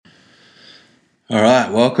All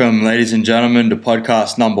right, welcome, ladies and gentlemen, to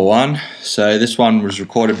podcast number one. So this one was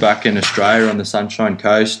recorded back in Australia on the Sunshine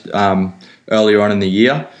Coast earlier on in the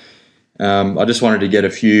year. I just wanted to get a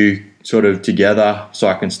few sort of together so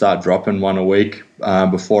I can start dropping one a week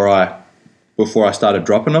before I started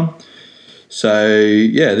dropping them. So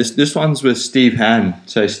yeah, this one's with Steve Han.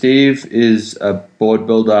 So Steve is a board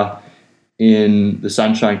builder in the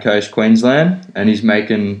Sunshine Coast, Queensland, and he's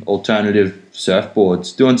making alternative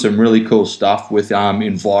surfboards, doing some really cool stuff with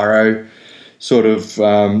Enviro sort of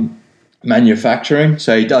manufacturing.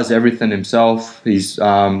 So he does everything himself. He's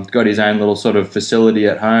got his own little sort of facility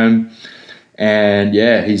at home, and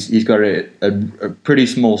yeah, he's got a pretty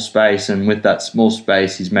small space, and with that small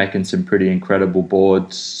space, he's making some pretty incredible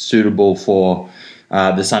boards suitable for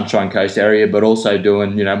the Sunshine Coast area, but also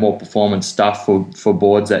doing more performance stuff for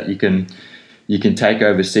boards that you can take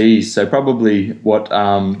overseas. So probably what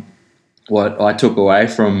I took away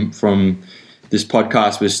from this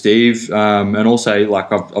podcast with Steve, and also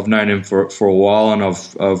like I've known him for a while, and I've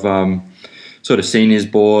sort of seen his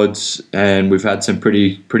boards, and we've had some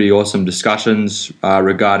pretty awesome discussions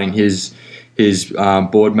regarding his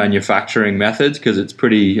board manufacturing methods, because it's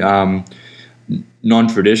pretty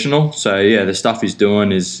non-traditional. So yeah, the stuff he's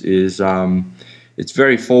doing is it's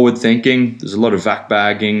very forward thinking. There's a lot of vac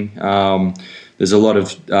bagging. There's a lot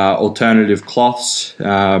of alternative cloths,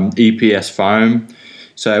 EPS foam.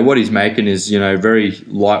 So what he's making is, very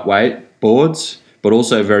lightweight boards, but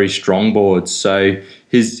also very strong boards. So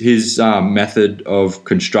his method of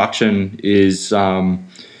construction is,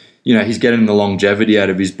 he's getting the longevity out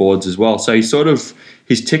of his boards as well. So he's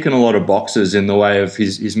ticking a lot of boxes in the way of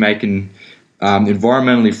he's making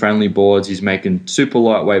environmentally friendly boards. He's making super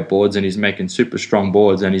lightweight boards, and he's making super strong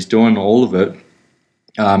boards, and he's doing all of it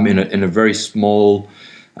in a very small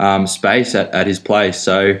space at his place.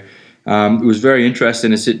 So it was very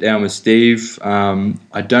interesting to sit down with Steve.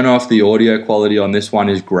 I don't know if the audio quality on this one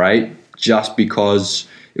is great, just because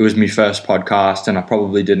it was my first podcast, and I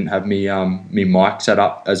probably didn't have me mic set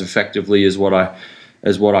up as effectively as what I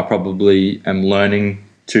probably am learning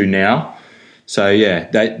to now. So yeah,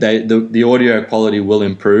 the audio quality will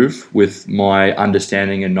improve with my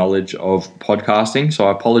understanding and knowledge of podcasting. So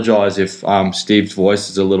I apologize if Steve's voice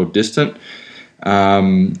is a little distant.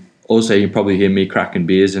 Also, you can probably hear me cracking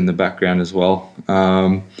beers in the background as well.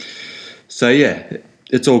 So yeah,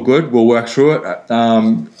 it's all good. We'll work through it.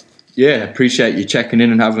 Appreciate you checking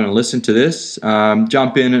in and having a listen to this.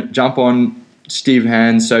 Jump on Steve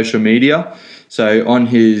Han's social media. So on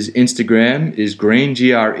his Instagram is green,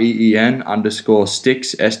 GREEN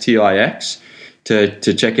 _sticks, STIX,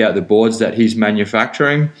 to check out the boards that he's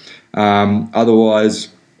manufacturing. Otherwise,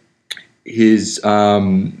 his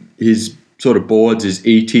sort of boards is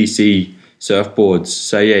ETC Surfboards.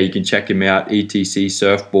 So yeah, you can check him out,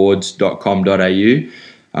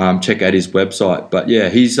 etcsurfboards.com.au. Check out his website. But yeah,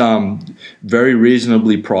 he's very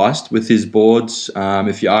reasonably priced with his boards.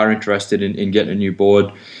 If you are interested in getting a new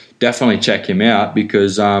board, definitely check him out,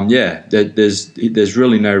 because there's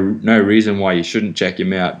really no reason why you shouldn't check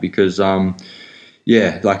him out, because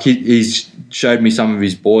he's showed me some of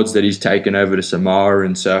his boards that he's taken over to Samoa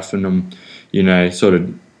and surfing them, sort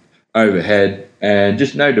of overhead, and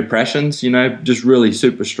just no depressions, just really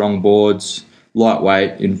super strong boards,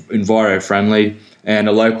 lightweight, enviro friendly, and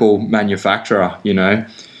a local manufacturer,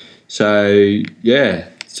 So yeah,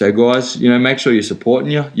 so guys, make sure you're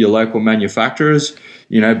supporting your local manufacturers.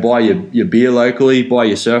 Buy your beer locally, buy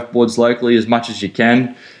your surfboards locally as much as you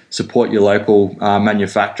can. Support your local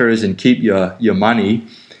manufacturers, and keep your money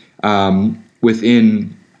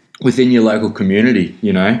within your local community.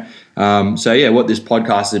 So yeah, what this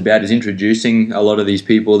podcast is about is introducing a lot of these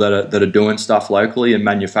people that are doing stuff locally and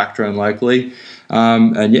manufacturing locally,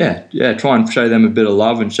 and try and show them a bit of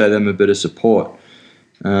love and show them a bit of support.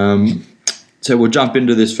 So we'll jump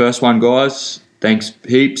into this first one, guys. Thanks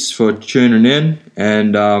heaps for tuning in,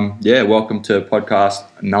 and welcome to podcast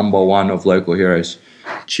number one of Local Heroes.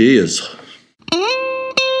 Cheers.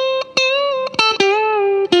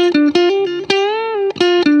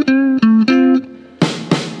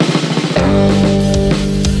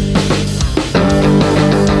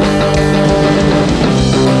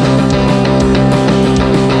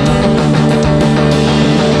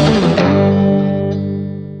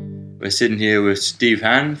 We're sitting here with Steve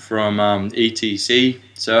Han from ETC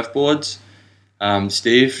Surfboards.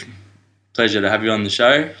 Steve, pleasure to have you on the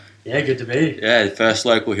show. Yeah, good to be. Yeah, first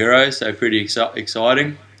Local Hero, so pretty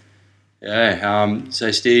exciting. Yeah,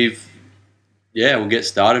 so Steve, we'll get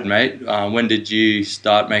started, mate. When did you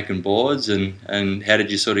start making boards, and how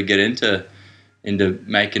did you sort of get into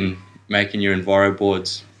making your Enviro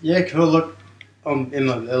boards? Yeah, cool. Look, I'm in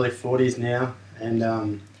my early 40s now,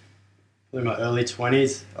 and in my early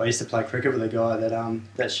 20s, I used to play cricket with a guy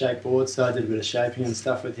that shaped boards, so I did a bit of shaping and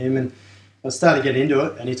stuff with him, and I started getting into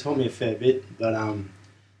it, and he taught me a fair bit, but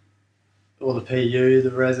all the PU,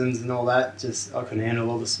 the resins and all that, just I couldn't handle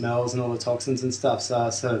all the smells and all the toxins and stuff, so I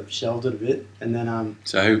sort of shelved it a bit, and then...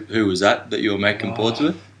 So who was that you were making boards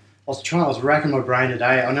with? I was racking my brain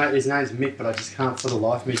today. I know his name's Mick, but I just can't for the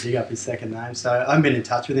life of me dig up his second name. So I haven't been in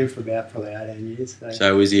touch with him for about probably 18 years.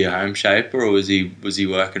 So was he a home shaper, or was he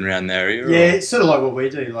working around the area? Yeah, it's sort of like what we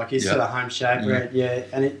do. Like he's Yep. sort of home shaper. Yeah,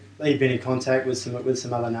 and he'd been in contact with some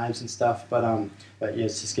other names and stuff. But yeah,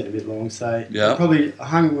 it's just getting a bit long. So Yeah. I probably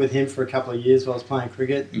hung with him for a couple of years while I was playing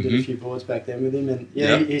cricket. Did a Mhm. few boards back then with him, and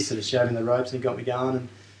Yep. he sort of showed me the ropes and got me going.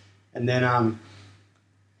 And then I've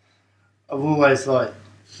always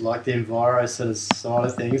like the Enviro sort of side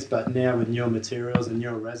of things, but now with newer materials and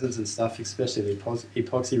newer resins and stuff, especially the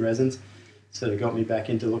epoxy resins, sort of got me back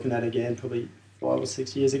into looking at it again probably 5 or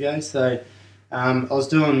 6 years ago. So I was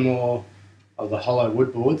doing more of the hollow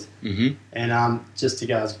wood boards, Mm-hmm. and just to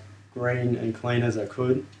go as green and clean as I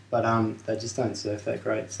could, but they just don't surf that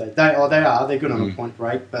great. So they're good on a point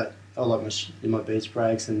break, but I like my beach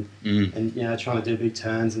breaks and trying to do big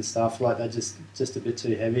turns and stuff, like they're just a bit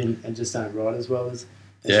too heavy and just don't ride as well as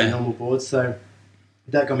your normal boards. So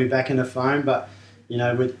that got me back into foam, but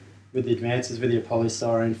with the advances with your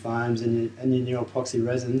polystyrene foams and your new epoxy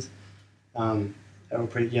resins, they were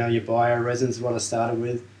pretty, your bio resins is what I started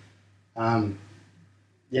with.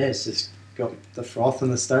 It's just got the froth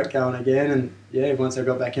and the stoke going again, and once I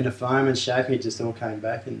got back into foam and shaping, it just all came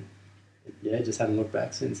back, and just haven't looked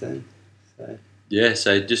back since then.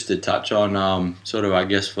 So just to touch on sort of, I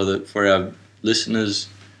guess, for our listeners,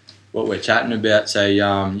 what we're chatting about. So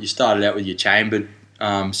you started out with your chambered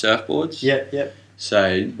surfboards. Yep.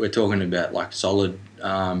 So we're talking about like solid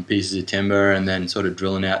pieces of timber, and then sort of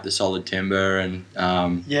drilling out the solid timber, and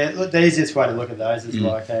look, the easiest way to look at those is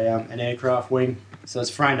like an aircraft wing. So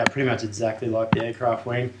it's framed up pretty much exactly like the aircraft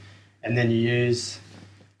wing, and then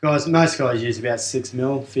most guys use about 6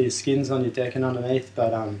 mil for your skins on your deck and underneath,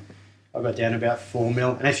 but I got down to about 4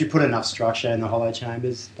 mil, and if you put enough structure in the hollow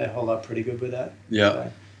chambers, they hold up pretty good with that. Yeah.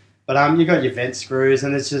 So, but you got your vent screws,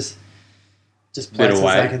 and it's just places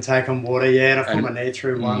they can take on water. Yeah, and I put my knee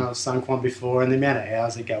through one. I've sunk one before, and the amount of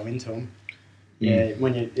hours that go into them. Yeah,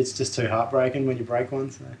 it's just too heartbreaking when you break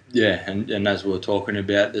one. So. Yeah, and as we were talking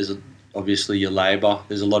about, there's obviously your labour.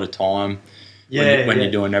 There's a lot of time when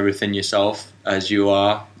you're doing everything yourself, as you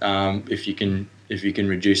are. If you can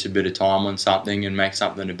reduce a bit of time on something and make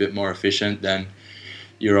something a bit more efficient, then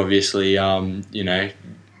you're obviously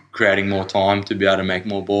creating more time to be able to make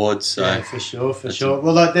more boards. So yeah, for sure.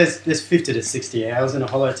 Well, there's 50 to 60 hours in a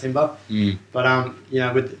hollow timber, but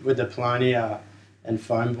with the Polonia and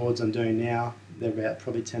foam boards I'm doing now, they're about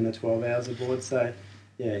probably 10 to 12 hours a board. So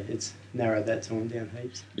yeah, it's narrowed that time down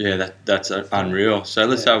heaps. Yeah, that's unreal. So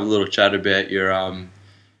let's have a little chat about your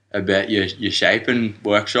shaping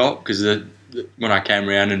workshop, because when I came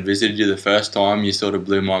around and visited you the first time, you sort of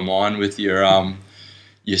blew my mind with your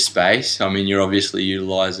space. I mean, you're obviously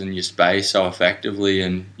utilising your space so effectively,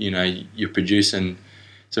 and you're producing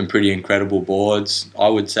some pretty incredible boards. I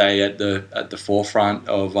would say at the forefront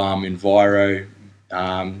of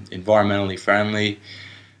environmentally friendly,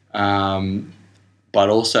 but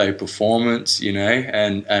also performance,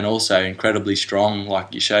 and also incredibly strong.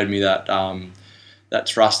 Like you showed me that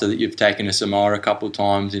thruster that you've taken to Samoa a couple of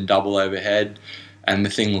times in double overhead, and the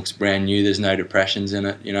thing looks brand new. There's no depressions in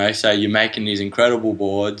it, So you're making these incredible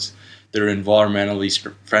boards that are environmentally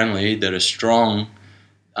friendly, that are strong,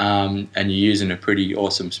 and you're using a pretty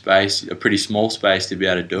awesome space, a pretty small space to be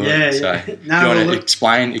able to do it. So do you want to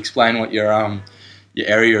explain what your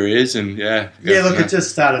area is? And it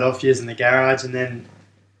just started off using the garage, and then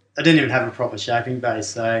I didn't even have a proper shaping base,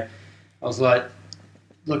 so I was like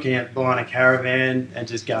looking at buying a caravan and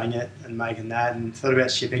just going it and making that, and thought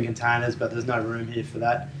about shipping containers, but there's no room here for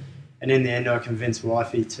that. And in the end, I convinced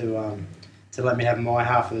wifey to let me have my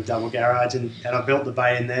half of the double garage, and I built the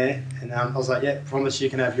bay in there, and I was like, promise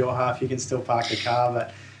you can have your half, you can still park the car.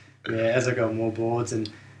 But as I got more boards and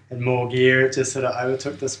more gear, it just sort of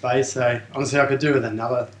overtook the space. So honestly, I could do with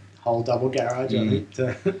another whole double garage, I think,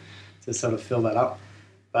 to sort of fill that up.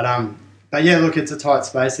 But look, it's a tight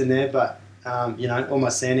space in there, but all my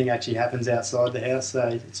sanding actually happens outside the house, so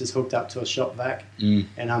it's just hooked up to a shop vac,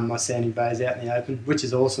 and my sanding bay's out in the open, which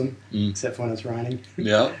is awesome, except for when it's raining.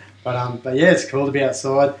 Yeah. But it's cool to be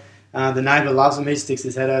outside. The neighbour loves them. He sticks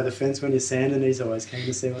his head over the fence when you're sanding. He's always keen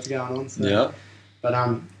to see what's going on. So. Yeah.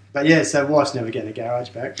 So wife's never getting a garage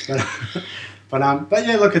back. But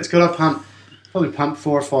look, it's good. I probably pump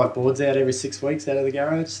 4 or 5 boards out every 6 weeks out of the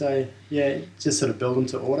garage. So yeah, just sort of build them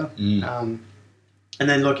to order. And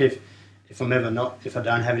then look, if I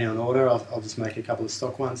don't have any on order, I'll just make a couple of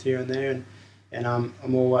stock ones here and there, and I'm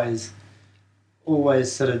always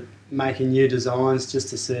sort of making new designs just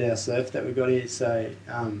to suit our surf that we've got here. So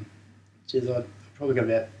I've probably got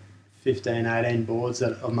about 15, 18 boards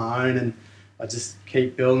of my own, and I just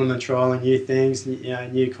keep building them and trialing new things,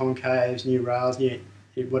 new concaves, new rails, new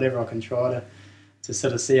whatever I can try to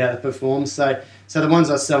sort of see how it performs. So the ones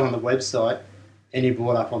I sell on the website, any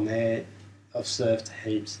board up on there, I've surfed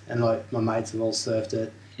heaps, and like my mates have all surfed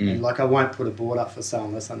it, and like I won't put a board up for sale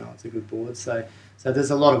unless I know it's a good board. So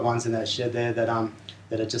there's a lot of ones in that shed there that are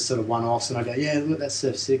just sort of one-offs, and I go, yeah, look, that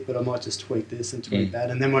surf's sick, but I might just tweak this and tweak that,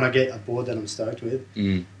 and then when I get a board that I'm stoked with,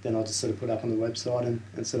 then I'll just sort of put it up on the website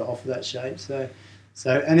and sort of offer that shape. So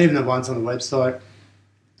and even the ones on the website,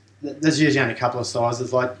 there's usually only a couple of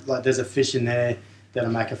sizes. Like there's a fish in there that I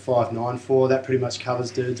make a 5'9" for. That pretty much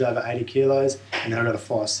covers dudes over 80 kilos, and then I've got a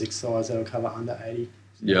 5'6" size that'll cover under 80.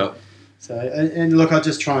 Yeah. So and look, I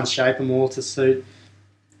just try and shape them all to suit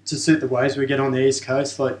the waves we get on the East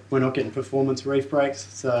Coast. Like we're not getting performance reef breaks,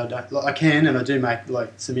 so I can and I do make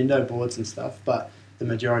like some Indo boards and stuff, but the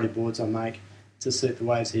majority of boards I make to suit the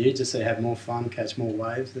waves here, just so you have more fun, catch more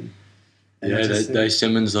waves. And those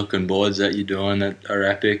Simmons looking boards that you're doing that are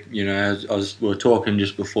epic. We were talking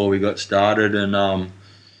just before we got started, and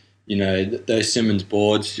those Simmons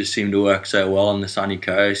boards just seem to work so well on the sunny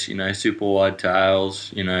coast. Super wide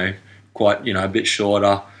tails. Quite a bit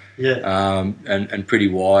shorter. Yeah. And pretty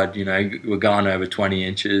wide. We're going over 20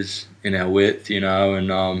 inches in our width.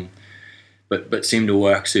 But seem to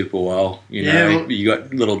work super well. You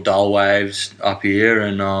got little dull waves up here,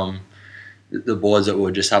 and the boards that we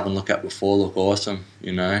were just having a look at before look awesome.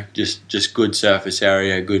 Just good surface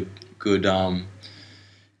area, good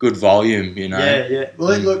volume. Yeah.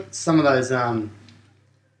 Well, look, some of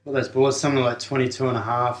those boards, some are like 22 and a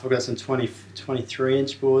half. I've got some 23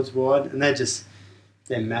 inch boards wide, and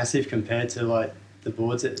they're massive compared to like the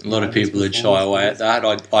boards that a lot of people would shy away at that.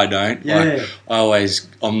 I don't. Yeah.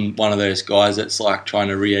 I'm one of those guys that's like trying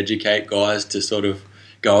to re-educate guys to sort of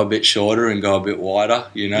go a bit shorter and go a bit wider,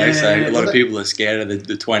 a lot of people are scared of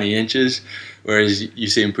the 20 inches, whereas you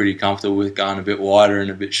seem pretty comfortable with going a bit wider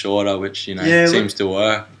and a bit shorter, which, seems to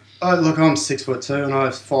work. Look, I'm 6'2" and I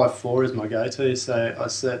have 5'4" as my go-to, so I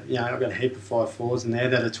said, I've got a heap of 5'4s in there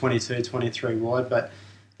that are 22, 23 wide, but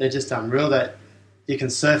they're just unreal that you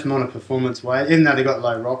can surf them on a performance wave, even though they've got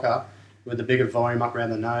low rocker with a bigger volume up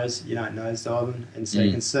around the nose, you don't nose dive them, and so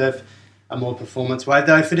you can surf a more performance wave.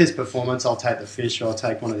 Though if it is performance, I'll take the fish or I'll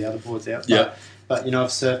take one of the other boards out. But I've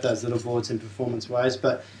surfed those little boards in performance waves.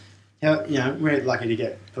 But we're lucky to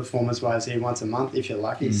get performance waves here once a month if you're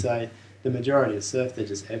lucky. So the majority of surf, they're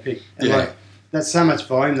just epic. And that's so much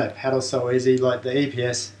volume. They paddle so easy. Like the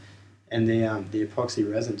EPS and the epoxy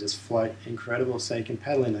resin just float incredible. So you can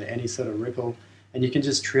paddle into any sort of ripple. And you can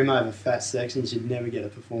just trim over fat sections. You'd never get a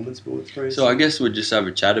performance board through. So I guess we'll just have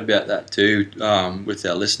a chat about that too with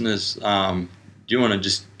our listeners. Do you want to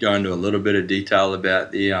just go into a little bit of detail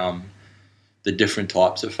about the different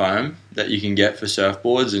types of foam that you can get for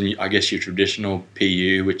surfboards, and I guess your traditional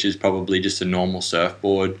PU, which is probably just a normal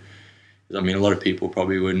surfboard? I mean, a lot of people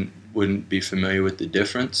probably wouldn't be familiar with the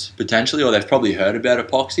difference potentially, or they've probably heard about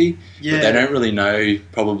epoxy, but they don't really know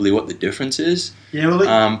probably what the difference is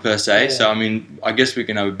per se. So I mean, I guess we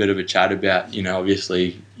can have a bit of a chat about,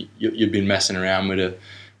 obviously you've been messing around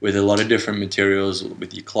with a lot of different materials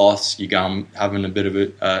with your cloths. You're having a bit of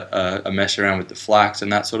a mess around with the flax and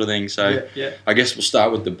that sort of thing. So I guess we'll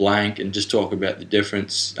start with the blank and just talk about the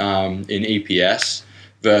difference in EPS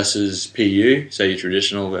versus PU, so your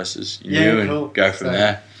traditional versus your new, and go from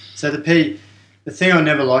there. So the thing I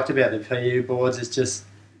never liked about the PU boards is just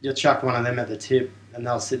you chuck one of them at the tip and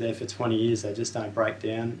they'll sit there for 20 years. They just don't break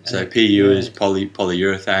down. So PU is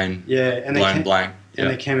polyurethane. And blown blank.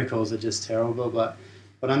 And the chemicals are just terrible. But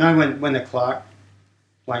I know when the Clark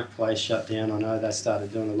blank place shut down, I know they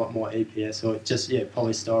started doing a lot more EPS or just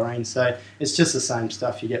polystyrene. So it's just the same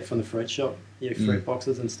stuff you get from the fruit shop, fruit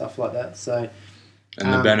boxes and stuff like that. So.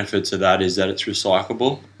 And the benefits of that is that it's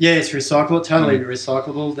recyclable? Yeah, it's recyclable, totally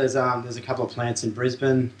recyclable. There's a couple of plants in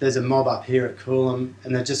Brisbane. There's a mob up here at Coolum,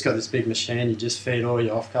 and they've just got this big machine. You just feed all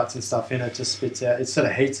your offcuts and stuff in it, just spits out. It sort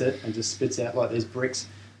of heats it and just spits out like these bricks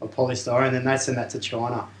of polystyrene, and then they send that to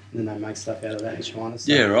China, and then they make stuff out of that in China.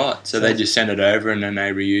 So, yeah, right. So they just send it over and then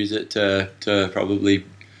they reuse it to probably...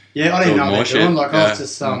 Yeah, I didn't know what they're doing. I was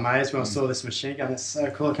just so amazed when I saw this machine gun. It's so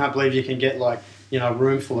cool. I can't believe you can get a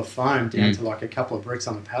room full of foam down to a couple of bricks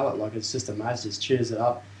on a pallet. It's just amazing. It just chews it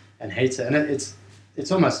up and heats it. And it's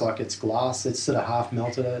it's almost like it's glass. It's sort of half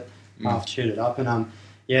melted it, half chewed it up, and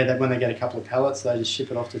that when they get a couple of pellets, they just ship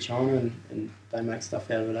it off to China and they make stuff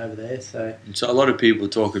out of it over there. So a lot of people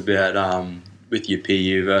talk about with your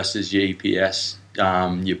PU versus your EPS,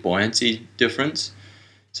 your buoyancy difference.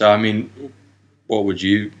 So I mean, how would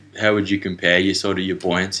you compare your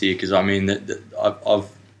buoyancy? Because I mean, I've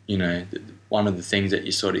one of the things that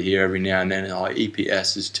you sort of hear every now and then,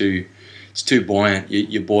 EPS is too buoyant,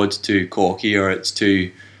 your board's too corky, or it's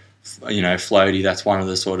too floaty. That's one of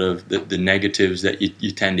the sort of the negatives that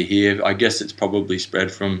you tend to hear. I guess it's probably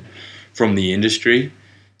spread from the industry.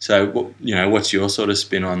 So what's your sort of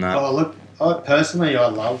spin on that? Oh look, personally I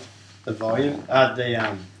love the volume. I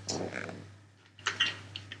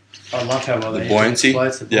love how well the buoyancy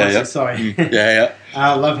floats. The buoyancy, yeah. Sorry. Yeah.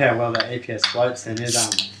 I love how well that EPS floats, and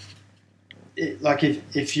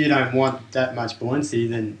if you don't want that much buoyancy,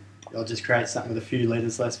 then I'll just create something with a few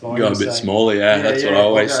litres less volume. Go a bit smaller, that's what I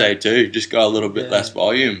always say too. Just go a little bit less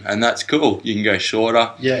volume, and that's cool. You can go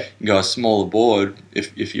shorter. Yeah. You can go a smaller board.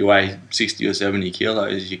 If you weigh 60 or 70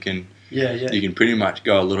 kilos, you can. You can pretty much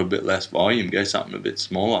go a little bit less volume. Go something a bit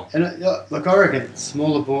smaller. And look, I reckon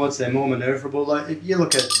smaller boards, they're more manoeuvrable. Like if you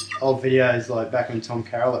look at old videos like back when Tom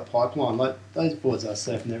Carroll at Pipeline, like those boards I was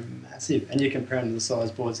surfing, they're massive, and you compare them to the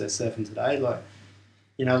size boards they're surfing today.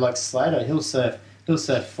 Like Slater, he'll surf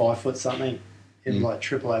 5 foot something in like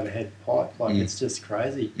triple overhead pipe. It's just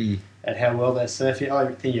crazy at how well they're surfing.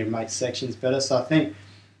 I think you make sections better. So I think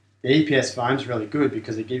the EPS foam's really good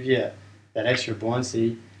because it gives you that extra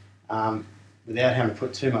buoyancy without having to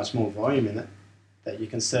put too much more volume in it. That you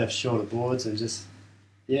can surf shorter boards and just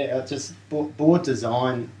board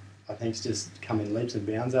design. I think it's just come in leaps and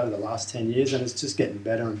bounds over the last 10 years, and it's just getting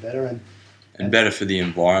better and better and better for the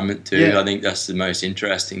environment too. Yeah. I think that's the most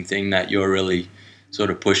interesting thing that you're really sort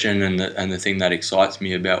of pushing, and the thing that excites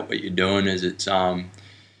me about what you're doing is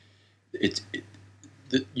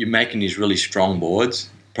you're making these really strong boards,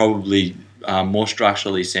 probably more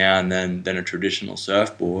structurally sound than a traditional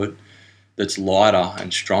surfboard, that's lighter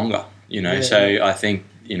and stronger. I think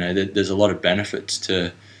there's a lot of benefits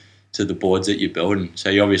to the boards that you're building. So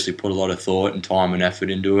you obviously put a lot of thought and time and effort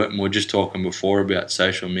into it, and we we're just talking before about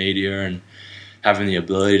social media and having the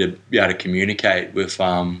ability to be able to communicate with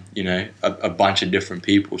a bunch of different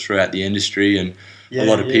people throughout the industry, and a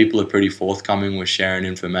lot of people are pretty forthcoming with sharing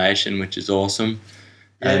information, which is awesome.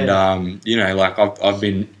 And I've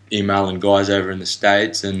been emailing guys over in the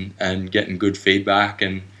States and getting good feedback,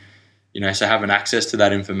 and so having access to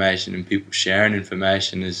that information and people sharing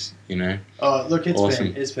information is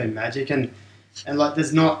awesome. It's been magic, and like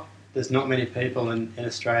there's not many people in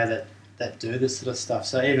Australia that do this sort of stuff.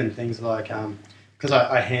 So even things like because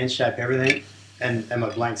I hand shape everything, and my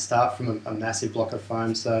blanks start from a massive block of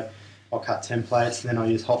foam, so I'll cut templates and then I'll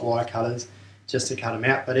use hot wire cutters just to cut them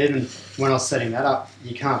out. But even when I was setting that up,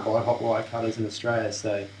 you can't buy hot wire cutters in Australia,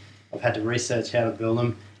 so I've had to research how to build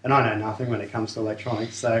them, and I know nothing when it comes to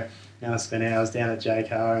electronics, so I spent hours down at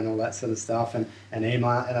JCar and all that sort of stuff, and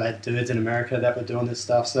email, and I had dudes in America that were doing this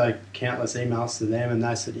stuff, so countless emails to them, and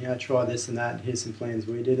they said, try this and that, and here's some plans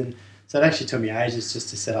we did. And so it actually took me ages just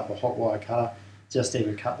to set up a hot wire cutter, just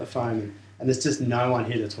even cut the foam, and there's just no one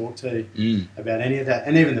here to talk to about any of that.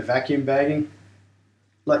 And even the vacuum bagging,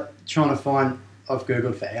 like I've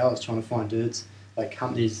Googled for hours trying to find dudes, like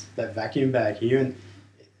companies that vacuum bag here, and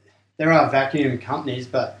there are vacuum companies,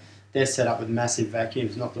 but they're set up with massive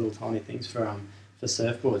vacuums, not little tiny things for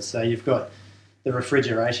surfboards. So you've got the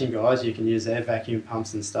refrigeration guys, you can use their vacuum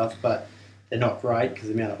pumps and stuff, but they're not great because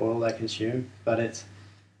of the amount of oil they consume. But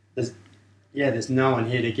there's no one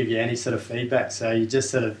here to give you any sort of feedback. So you just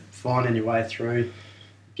sort of finding your way through,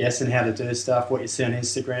 guessing how to do stuff, what you see on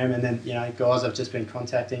Instagram, and then guys I've just been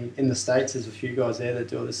contacting in the States. There's a few guys there that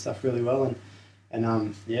do all this stuff really well,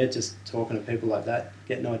 and just talking to people like that,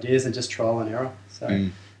 getting ideas and just trial and error.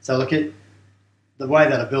 So look at the way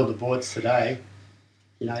that I build the boards today.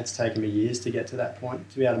 It's taken me years to get to that point,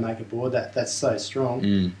 to be able to make a board that's so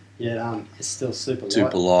strong. Yet it's still super light.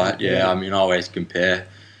 Super light, yeah. I mean, I always compare.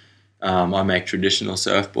 I make traditional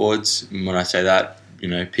surfboards. And when I say that,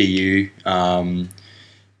 PU,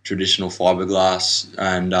 traditional fiberglass,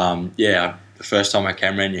 and the first time I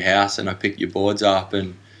came around your house and I picked your boards up,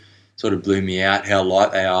 and sort of blew me out how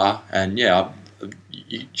light they are. And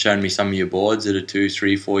you showed me some of your boards that are 2,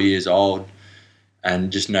 3, 4 years old,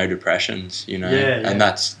 and just no depressions, and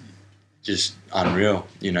that's just unreal,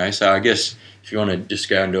 So I guess if you want to just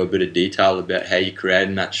go into a bit of detail about how you're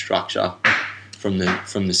creating that structure from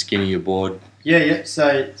the skin of your board.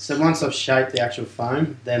 So once I've shaped the actual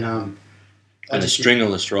foam, then and a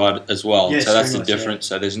stringerless ride as well. Yeah, so that's the difference.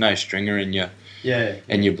 So there's no stringer in Yeah.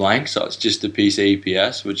 and you're blank. So it's just a piece of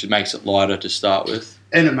EPS, which makes it lighter to start with.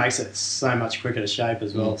 And it makes it so much quicker to shape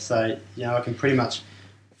as well. So, I can pretty much,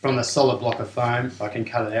 from a solid block of foam, I can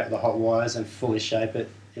cut it out with the hot wires and fully shape it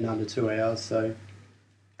in under 2 hours. So,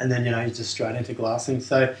 and then, you're just straight into glassing.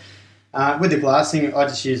 So, with the glassing, I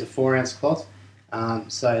just use a 4-ounce cloth.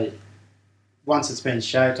 So, once it's been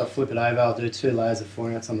shaped, I'll flip it over. I'll do 2 layers of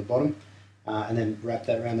 4-ounce on the bottom, and then wrap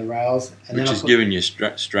that around the rails. And which then is giving you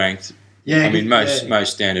strength. Yeah, I mean,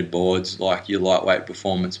 most standard boards, like your lightweight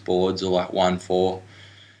performance boards, are like 1/4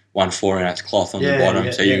 ounce cloth on the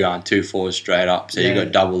bottom. So you're going 2 4s straight up. So you've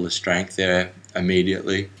got double the strength there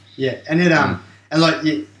immediately. Yeah, and it and like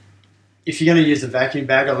if you're going to use a vacuum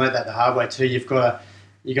bag, I learned that the hard way too. You got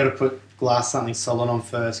to put glass something solid on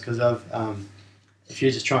first, because if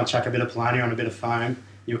you just try and chuck a bit of Polonium on a bit of foam,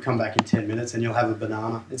 you'll come back in 10 minutes and you'll have a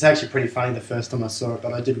banana. It's actually pretty funny the first time I saw it,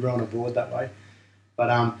 but I did roll on a board that way.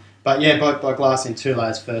 But yeah, by glassing 2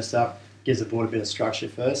 layers first up, gives the board a bit of structure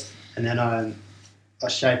first, and then I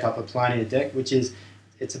shape up a Polonia deck,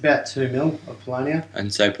 it's about 2 mil of Polonia.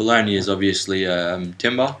 And so Polonia is obviously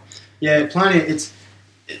timber. Yeah, Polonia, it's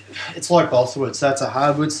like balsa wood, so it's a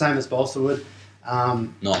hardwood, same as balsa wood.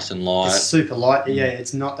 Nice and light. It's super light. Yeah,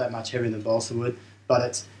 it's not that much heavier than balsa wood,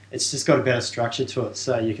 but it's just got a better structure to it,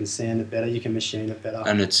 so you can sand it better, you can machine it better.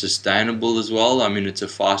 And it's sustainable as well. I mean, it's a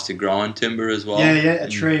faster growing timber as well. Yeah, a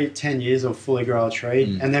tree, 10 years will fully grow a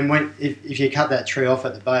tree. And then if you cut that tree off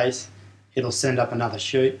at the base, it'll send up another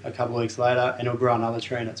shoot a couple of weeks later, and it'll grow another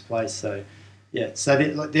tree in its place. So, yeah. So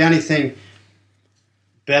the only thing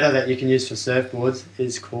better that you can use for surfboards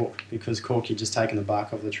is cork, because cork, you're just taking the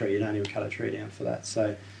bark off the tree. You don't even cut a tree down for that.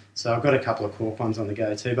 So I've got a couple of cork ones on the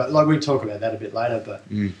go too. But we can talk about that a bit later. But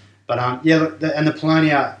yeah, look, and the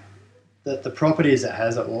Polonia, the properties it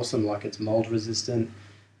has are awesome. Like, it's mold resistant.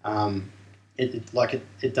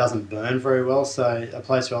 It doesn't burn very well. So a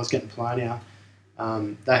place where I was getting Polonia,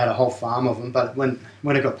 they had a whole farm of them, but when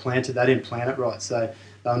it got planted, they didn't plant it right, so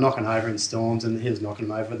they were knocking over in storms, and he was knocking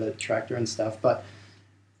them over with the tractor and stuff. But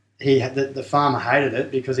the farmer hated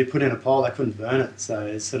it because he put in a pole, they couldn't burn it. So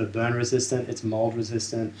it's sort of burn resistant, it's mold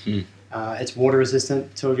resistant, it's water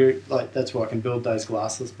resistant. That's why I can build those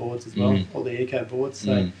glassless boards as well, all the eco boards.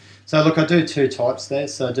 So look, I do 2 types there.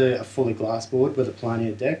 So I do a fully glass board with a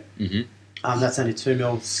Polonia deck. That's only 2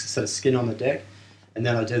 mil sort of skin on the deck. And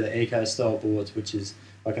then I do the eco style boards, which is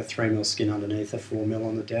like a 3 mil skin underneath, a 4 mil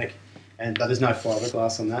on the deck, but there's no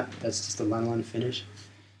fiberglass on that. That's just a lanolin finish.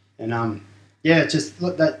 And just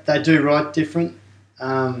look, they do ride different.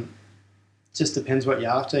 Just depends what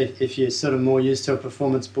you're after. If you're sort of more used to a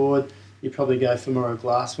performance board, you probably go for more of a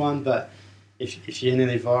glass one. But if you're in an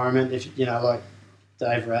environment, like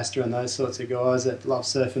Dave Rasta and those sorts of guys that love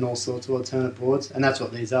surfing all sorts of alternate boards, and that's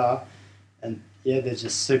what these are. And yeah, they're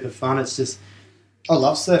just super fun. It's just, I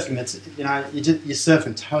love surfing. It's you're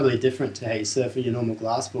surfing totally different to how you surf with your normal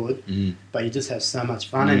glass board, but you just have so much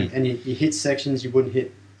fun, and you hit sections you wouldn't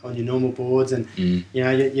hit on your normal boards, and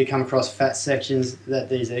you come across fat sections that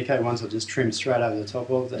these eco ones will just trim straight over the top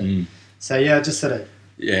of. So yeah, just sort of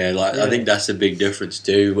I think that's a big difference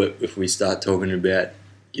too. If we start talking about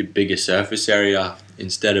your bigger surface area,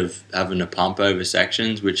 instead of having a pump over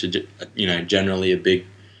sections, which are generally a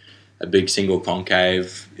big single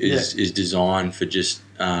concave is designed for just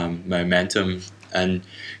momentum, and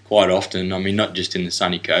quite often, I mean, not just in the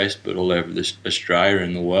sunny coast, but all over Australia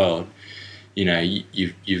and the world,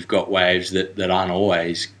 you've got waves that aren't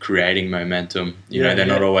always creating momentum. They're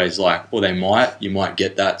not always you might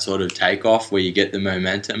get that sort of takeoff where you get the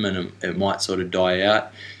momentum and it might sort of die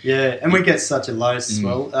out. Yeah, and we get such a low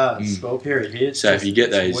swell period here. So if you get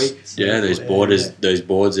those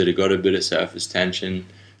boards that have got a bit of surface tension,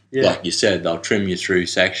 like you said, they'll trim you through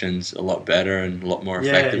sections a lot better and a lot more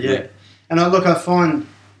effectively. Yeah. And I find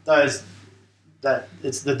that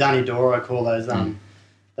it's the Dunny door, I call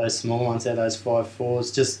those small ones there, those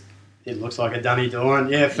 5/4s. Just, it looks like a Dunny door.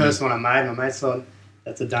 And first one I made, my mate said,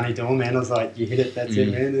 that's a Dunny door, man. I was like, you hit it, that's it,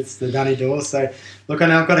 man. It's the Dunny door. So look, I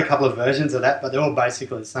know I've got a couple of versions of that, but they're all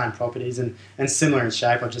basically the same properties and similar in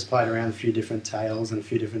shape. I've just played around a few different tails and a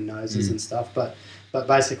few different noses and stuff, but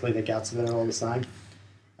basically the guts of it are all the same.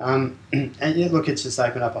 And look, it's just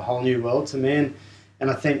opened up a whole new world to me, and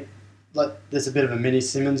I think there's a bit of a mini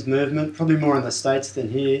Simmons movement, probably more in the States than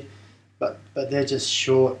here, but they're just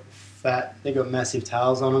short, fat, they've got massive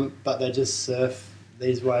tails on them, but they just surf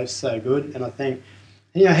these waves so good. And I think,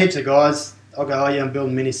 heaps of guys, I'll go, oh yeah, I'm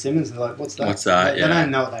building mini Simmons. They're like, what's that? What's that? They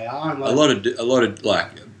don't know what they are. A lot of like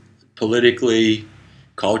politically,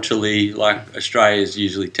 culturally, Australia is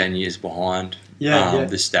usually 10 years behind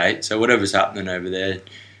the state. So whatever's happening over there,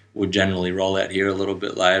 will generally roll out here a little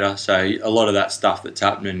bit later. So a lot of that stuff that's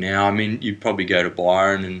happening now, I mean, you probably go to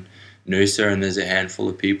Byron and Noosa and there's a handful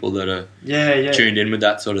of people that are tuned in with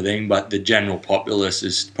that sort of thing, but the general populace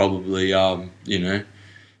is probably,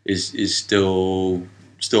 is still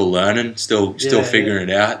learning, still figuring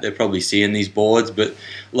it out. They're probably seeing these boards, but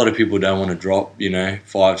a lot of people don't want to drop, $5, $6,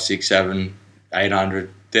 $7,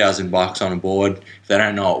 $800,000 on a board if they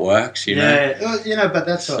don't know it works. But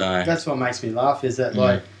that's what makes me laugh is that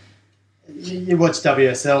like you watch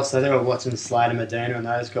WSL, so they were watching Slater, Medina, and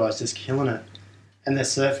those guys just killing it, and they're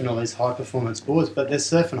surfing all these high performance boards, but they're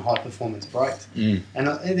surfing high performance breaks. And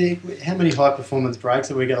how many high performance breaks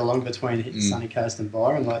have we got along between Sunny Coast and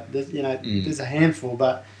Byron? Like there's a handful,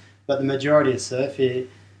 but the majority of surf here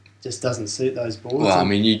just doesn't suit those boards. Well, I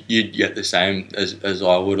mean, you'd get the same as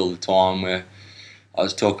I would all the time, where I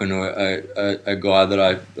was talking to a guy that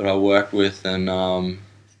I worked with, and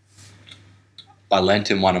I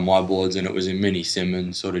lent him one of my boards, and it was a Mini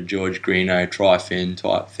Simmons, sort of George Greeno tri-fin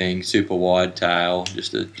type thing, super wide tail,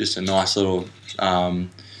 just a nice little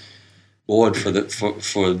board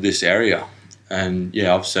for this area. And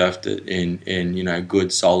yeah, I've surfed it in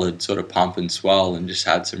good solid sort of pump and swell, and just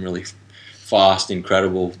had some really fast,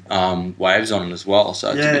 incredible waves on it as well.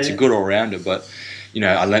 So it's a good all rounder. But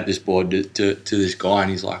I lent this board to this guy,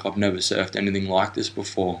 and he's like, I've never surfed anything like this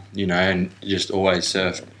before, and just always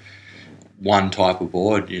surfed one type of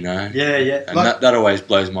board, And that always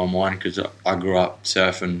blows my mind, because I grew up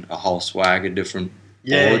surfing a whole swag of different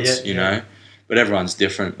boards, But everyone's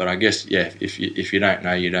different. But I guess, if you don't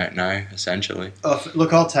know, you don't know, essentially.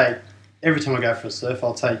 Look, I'll take, every time I go for a surf,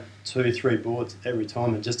 I'll take 2-3 boards every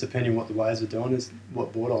time, and just depending what the waves are doing is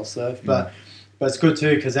what board I'll surf. But it's good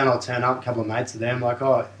too, because then I'll turn up, a couple of mates of them, like,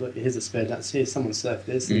 oh, look, here's a spare dance, here, someone surf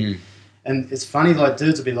this. And it's funny, like,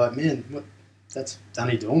 dudes will be like, man, what? That's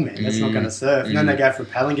Dunny Doorman. That's not going to surf. And then they go for a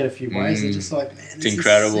paddle and get a few waves. They're just like, man, this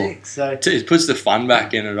incredible. Is sick. So it puts the fun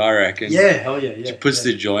back in it, I reckon. Yeah, hell yeah. It puts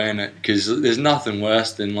the joy in it, because there's nothing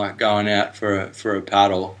worse than like going out for a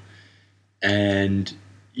paddle, and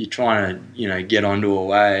you're trying to get onto a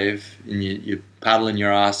wave, and you're paddling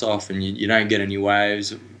your ass off, and you don't get any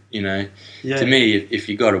waves. To me, if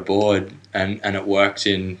you got a board and it works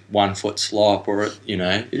in 1 foot slop, or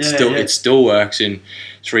it still works in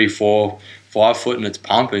 3, 4, 5 foot and it's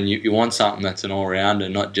pumping, you want something that's an all rounder,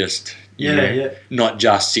 not just not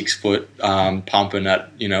just 6 foot pumping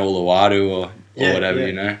at Uluwatu or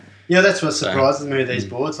whatever. Yeah, that's what surprises me with these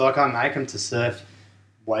boards. Like, I make them to surf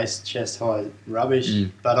waist chest high rubbish,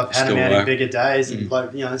 but I've had them out in bigger days and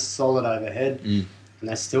it's solid overhead, and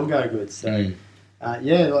they still go good. So I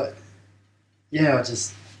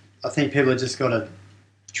think people have just got to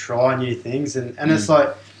try new things, and it's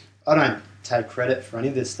like, I don't take credit for any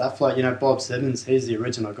of this stuff. Like, Bob Simmons, he's the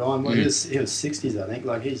original guy. Well, he was 60s, I think.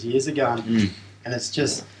 Like, he's years ago, and it's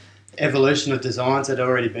just evolution of designs that had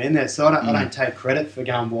already been there. So I don't take credit for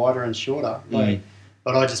going wider and shorter. Like,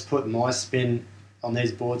 but I just put my spin on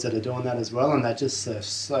these boards that are doing that as well, and they just surf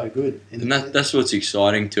so good. And that's what's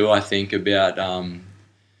exciting too, I think, about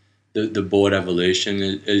the board evolution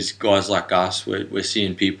is guys like us. We're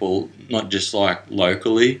seeing people not just like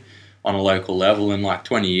locally, on a local level, and like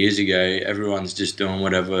 20 years ago everyone's just doing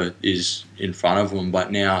whatever is in front of them,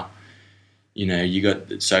 but now you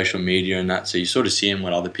got social media and that, so you're sort of seeing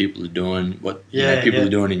what other people are doing, what people are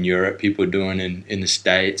doing in Europe, people are doing in the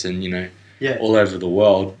States, and all over the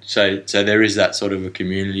world. So there is that sort of a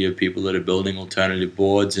community of people that are building alternative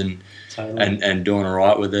boards and doing all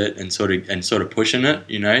right with it, and sort of pushing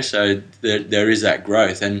it, so there is that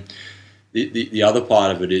growth. And the other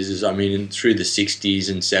part of it is I mean, through the 60s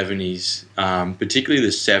and 70s, particularly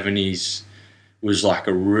the 70s was like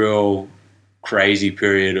a real crazy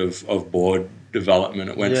period of board development.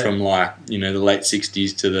 It went from like, the late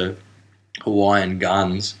 60s to the Hawaiian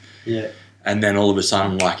guns. Yeah. And then all of a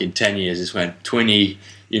sudden, like in 10 years, this went 20,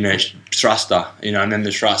 thruster, and then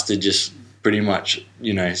the thruster just pretty much,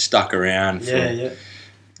 stuck around for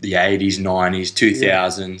the 80s, 90s,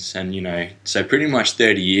 2000s, and so pretty much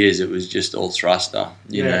 30 years it was just all thruster,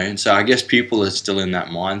 and so I guess people are still in that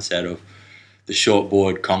mindset of the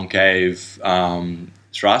shortboard concave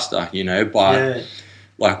thruster, but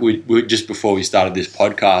like we just before we started this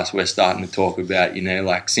podcast, we're starting to talk about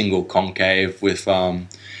like single concave with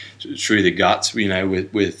through the guts,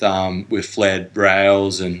 with flared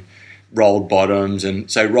rails and rolled bottoms, and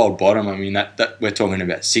so rolled bottom, I mean that we're talking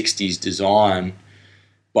about 60s design.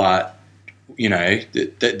 But,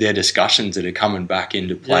 they're discussions that are coming back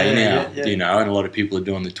into play now, and a lot of people are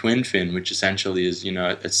doing the twin fin, which essentially is, a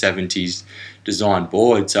 70s designed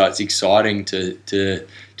board. So it's exciting to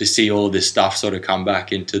see all of this stuff sort of come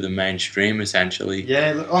back into the mainstream essentially.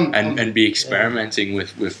 Yeah, look, and be experimenting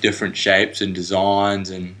with different shapes and designs,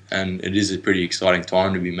 and it is a pretty exciting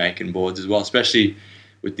time to be making boards as well, especially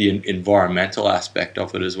with the environmental aspect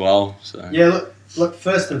of it as well. So yeah, look,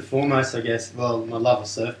 first and foremost, I guess, well, my love of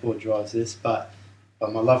surfboard drives this, but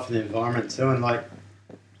my love for the environment too, and like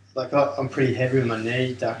I'm pretty heavy with my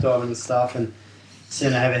knee, duck diving and stuff, and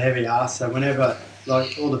seem to have a heavy ass. So whenever,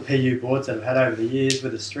 like all the PU boards that I've had over the years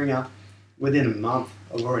with a stringer, within a month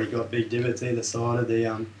I've already got big divots either side of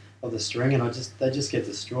the string, and they just get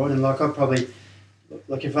destroyed. And like I probably,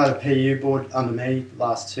 like if I had a PU board under me the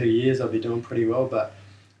last 2 years, I'd be doing pretty well. But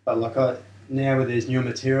like now with these new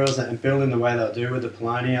materials and building the way that I do with the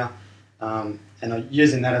Polonia, and I'm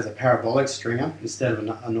using that as a parabolic stringer instead of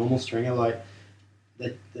a normal stringer, like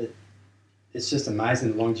it's just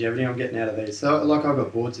amazing the longevity I'm getting out of these. So like I've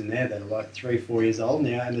got boards in there that are like 3-4 years old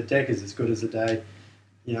now, and the deck is as good as the day,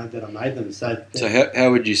 that I made them. So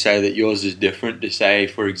how would you say that yours is different to, say,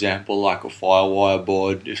 for example, like a Firewire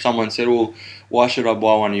board? If someone said, well, why should I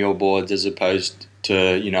buy one of your boards as opposed to,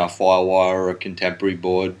 a Firewire or a contemporary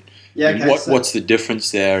board? Yeah, okay, what's the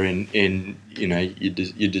difference there in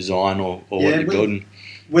your design or what you're building?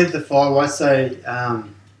 With the Firewire,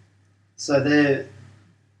 so they're,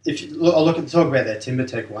 if you talk about their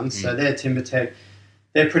TimberTech ones, so their TimberTech,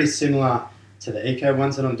 they're pretty similar to the Eco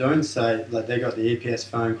ones that I'm doing. So like they got the EPS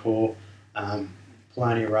foam core,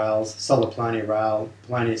 Polonia rails, solid Polonia rail,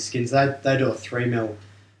 Polonia skins. They do a 3mm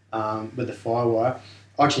with the Firewire.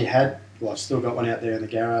 I actually I've still got one out there in the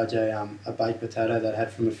garage, a baked potato that I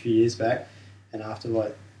had from a few years back, and after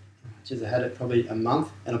I had it probably a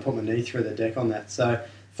month, and I put my knee through the deck on that. So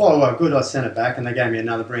Firewire good, I sent it back, and they gave me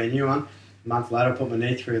another brand new one. A month later, I put my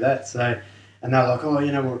knee through that. So, and they're like, oh,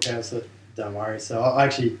 we'll repair it. Don't worry. So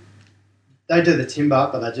they do the timber,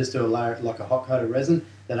 but they just do a layer, like a hot coat of resin.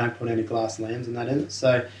 They don't put any glass lambs and that in it.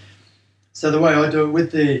 So the way I do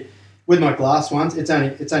it with my glass ones, it's only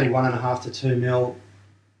 1.5 to 2 mil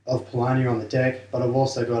of Polonia on the deck, but I've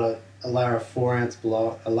also got a layer of 4 ounce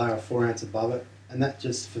below, a layer of 4 ounce above it, and that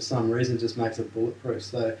just for some reason just makes it bulletproof.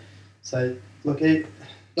 So look,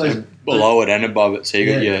 below it and above it. So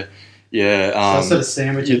you got your so I sort of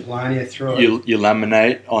sandwich your Polonia through it. You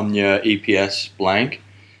laminate on your EPS blank.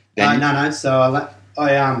 No. So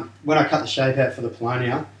I when I cut the shape out for the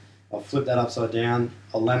Polonia, I'll flip that upside down.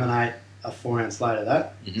 I'll laminate a 4 ounce layer of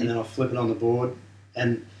that, and then I'll flip it on the board.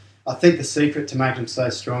 And I think the secret to make them so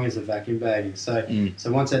strong is the vacuum bagging. So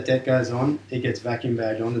once that deck goes on, it gets vacuum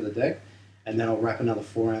bagged onto the deck, and then I'll wrap another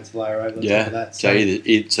 4 ounce layer over the top of that. So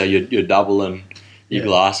you're doubling your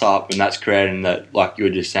glass up, and that's creating that, like you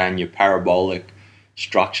were just saying, your parabolic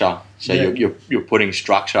structure. So you're putting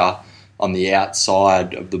structure on the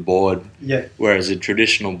outside of the board. Yeah. Whereas a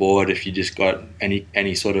traditional board, if you just got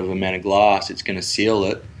any sort of amount of glass, it's going to seal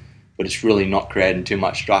it, but it's really not creating too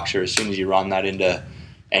much structure. As soon as you run that into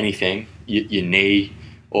anything, your knee,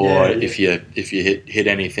 or if you hit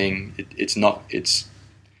anything, it's not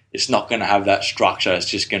going to have that structure. It's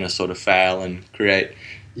just going to sort of fail and create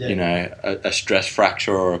a stress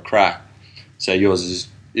fracture or a crack. So yours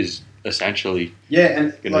is essentially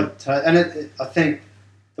I think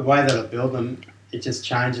the way that I build them, it just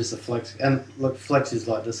changes the flex. And look, flex is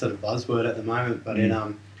like the sort of buzzword at the moment, but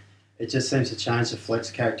it just seems to change the flex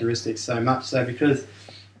characteristics so much. So because,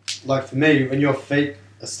 like for me, when your feet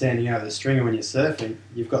are standing over the stringer when you're surfing,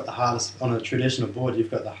 you've got the hardest, on a traditional board, you've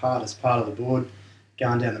got the hardest part of the board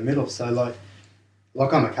going down the middle. So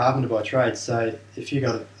like I'm a carpenter by trade, so if you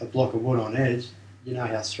got a block of wood on edge, you know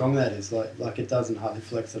how strong that is. Like it doesn't hardly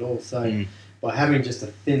flex at all. So by having just a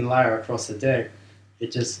thin layer across the deck,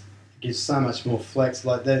 it just gives so much more flex.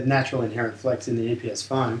 Like the natural inherent flex in the EPS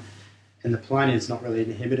foam, and the Polonia is not really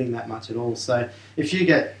inhibiting that much at all. So if you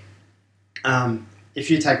get, if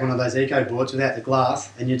you take one of those eco boards without the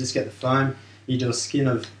glass and you just get the foam, you do a skin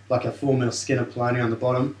of like a 4mm skin of Polonia on the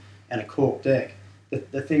bottom and a cork deck.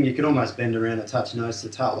 The thing you can almost bend around a touch nose to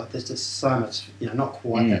tail. Like there's just so much, not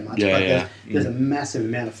quite that much, but there's a massive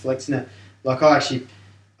amount of flex in it. Like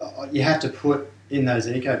you have to put in those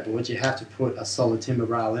eco boards, you have to put a solid timber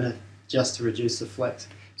rail in it just to reduce the flex.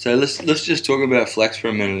 So let's just talk about flex for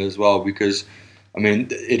a minute as well, because I mean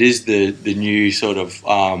it is the new sort of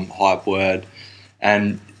hype word,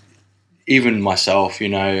 and even myself,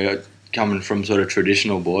 coming from sort of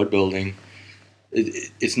traditional board building,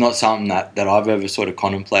 it's not something that I've ever sort of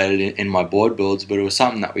contemplated in my board builds, but it was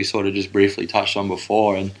something that we sort of just briefly touched on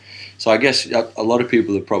before. And so I guess a lot of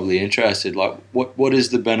people are probably interested, like what is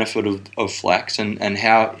the benefit of flex, and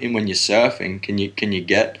how when you're surfing can you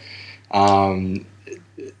get a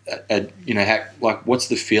what's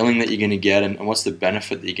the feeling that you're going to get, and what's the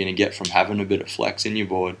benefit that you're going to get from having a bit of flex in your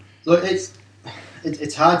board? Look,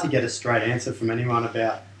 it's hard to get a straight answer from anyone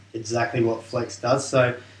about exactly what flex does.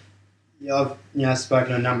 So I've spoken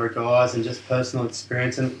to a number of guys and just personal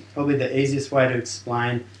experience, and probably the easiest way to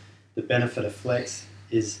explain the benefit of flex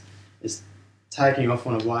is taking off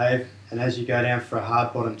on a wave, and as you go down for a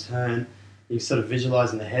hard bottom turn, you sort of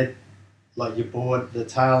visualise in the head like your board, the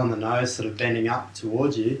tail and the nose sort of bending up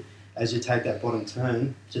towards you as you take that bottom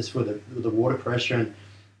turn, just with the water pressure and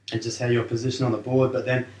just how you're positioned on the board. But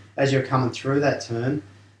then as you're coming through that turn,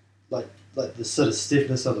 like the sort of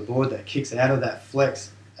stiffness of the board that kicks out of that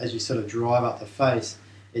flex as you sort of drive up the face,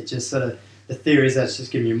 it just sort of, the theory is that's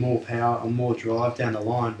just giving you more power and more drive down the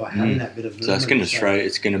line by having that bit of movement. So it's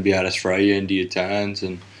going to be able to throw you into your turns,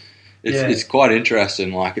 and it's quite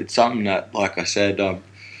interesting. Like, it's something that, like I said,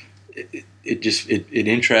 it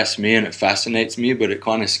interests me and it fascinates me, but it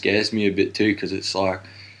kind of scares me a bit too, because it's like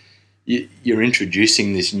you're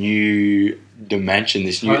introducing this new dimension,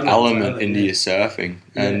 this new element into your surfing,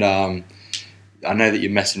 and I know that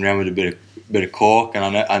you're messing around with a bit of cork, and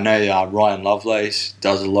I know Ryan Lovelace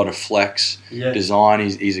does a lot of flex design.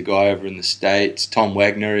 He's a guy over in the States. Tom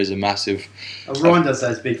Wagner is a massive. Ryan does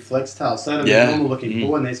those big flex tails. So it'll be a normal looking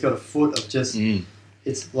board, and he's got a foot of just.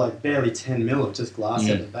 It's like barely 10 mil of just glass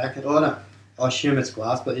at the back. I assume it's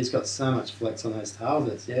glass, but he's got so much flex on those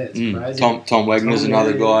tails. It's crazy. Tom Wagner's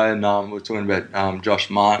another guy, and we're talking about Josh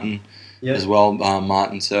Martin as well.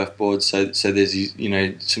 Martin surfboards. So there's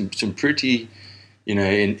some pretty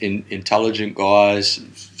intelligent guys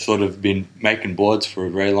sort of been making boards for a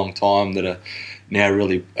very long time that are now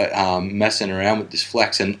really messing around with this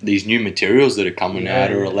flex, and these new materials that are coming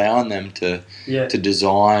out are allowing them to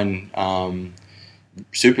design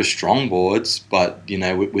super strong boards, but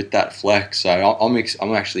with that flex. So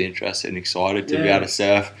I'm actually interested and excited to be able to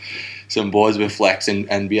surf some boards with flex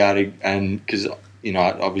and be able to, and because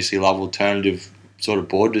I obviously love alternative sort of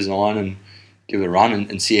board design, and give it a run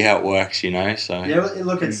and see how it works, So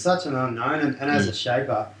look, it's such an unknown, and as a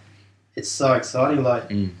shaper, it's so exciting. Like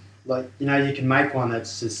you can make one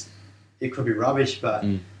that's just, it could be rubbish, but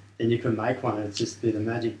then you could make one and it's just be the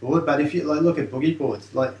magic board. But if you look at boogie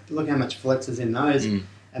boards, look how much flex is in those, and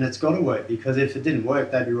it's got to work, because if it didn't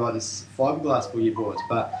work, they'd be riding fiberglass boogie boards.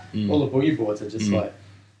 But all the boogie boards are just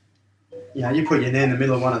you put your knee in the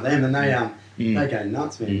middle of one of them, and they go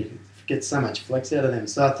nuts, man. You get so much flex out of them.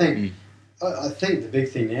 So I think the big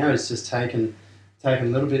thing now is just taking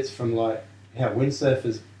little bits from like how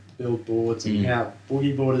windsurfers build boards and how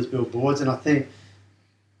boogie boarders build boards, and I think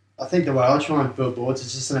the way I try and build boards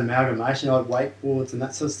is just an amalgamation of wakeboards and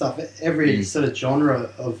that sort of stuff. Every sort of genre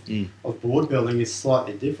of board building is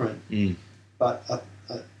slightly different, but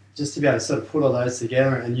just to be able to sort of put all those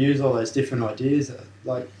together and use all those different ideas,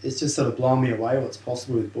 it's just sort of blown me away what's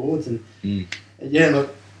possible with boards. And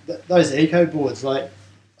look, those eco boards, I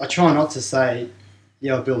try not to say,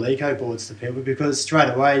 I build eco boards to people, because straight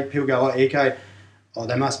away people go, eco,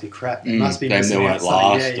 they must be crap. They must be missing they out. won't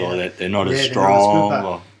last, or they're not as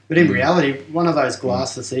strong. But in reality, one of those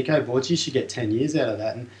glassless eco boards, you should get 10 years out of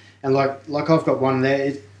that. And like I've got one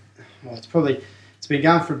there. It's been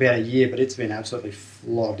going for about a year, but it's been absolutely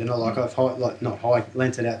flogged. And I've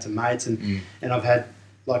lent it out to mates, and I've had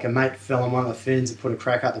a mate fell on one of the fins and put a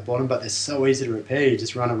crack out the bottom, but they're so easy to repair. You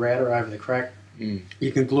just run a router over the crack.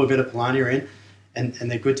 You can glue a bit of Polania in,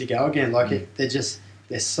 and they're good to go again.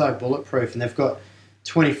 They're so bulletproof, and they've got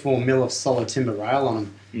 24 mil of solid timber rail on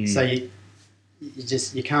them. So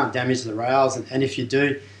you can't damage the rails, and if you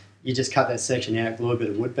do, you just cut that section out, glue a bit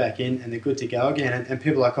of wood back in, and they're good to go again. And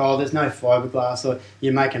people are like, there's no fiberglass, or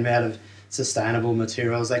you make them out of sustainable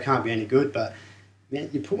materials, they can't be any good. But man,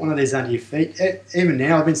 you put one of these under your feet. Even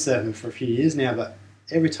now, I've been surfing for a few years now, but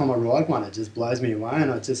every time I ride one, it just blows me away, and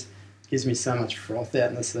it just gives me so much froth out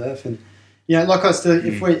in the surf. And I still,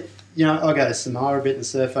 if we, I go to Samoa a bit and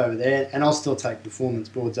surf over there, and I'll still take performance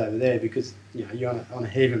boards over there, because you're on a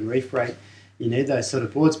heave and reef rate, you need those sort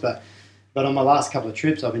of boards. But on my last couple of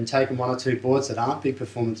trips, I've been taking one or two boards that aren't big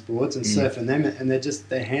performance boards and surfing them, and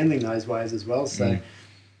they're handling those waves as well. So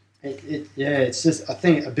it's just, I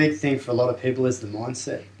think a big thing for a lot of people is the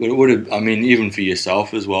mindset. But it would have, even for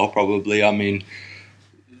yourself as well, probably.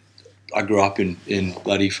 I grew up in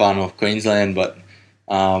bloody far north Queensland, but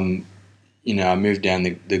I moved down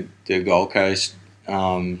the Gold Coast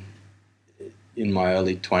in my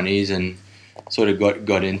early 20s, and sort of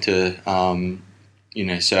got into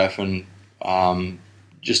surfing,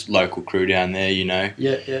 just local crew down there,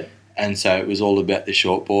 And so it was all about the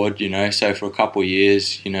shortboard, So for a couple of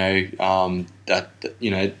years, I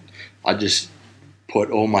just put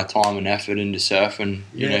all my time and effort into surfing,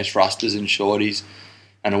 you Yeah. know, thrusters and shorties.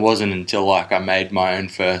 And it wasn't until like I made my own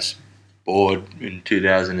first board in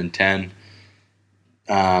 2010,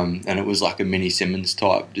 and it was like a Mini Simmons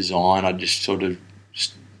type design. I just sort of,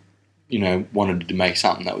 you know, wanted to make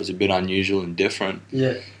something that was a bit unusual and different.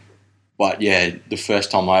 Yeah. But yeah, the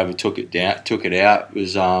first time I ever took it out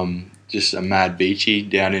was just a mad beachy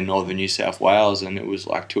down in northern New South Wales, and it was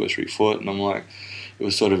like 2 or 3 foot, and I'm like, it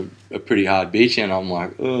was sort of a pretty hard beachy, and I'm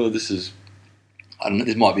like, oh, this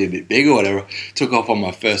might be a bit big or whatever. Took off on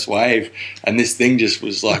my first wave, and this thing just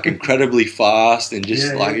was like incredibly fast, and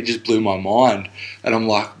just it just blew my mind. And I'm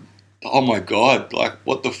like, oh my God, like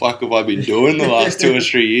what the fuck have I been doing the last 2 or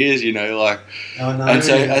 3 years? You know, like. Oh, no, And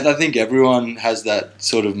so I think everyone has that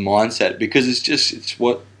sort of mindset because it's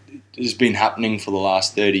what has been happening for the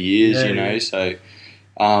last 30 years. You know, so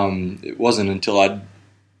it wasn't until I'd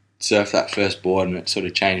surfed that first board and it sort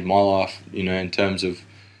of changed my life. You know, in terms of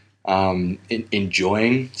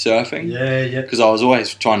enjoying surfing. Yeah. Because I was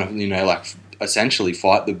always trying to, you know, like essentially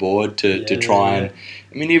fight the board to try and.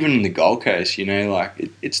 I mean, even in the Gold Coast, you know,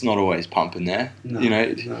 like it's not always pumping there. No, you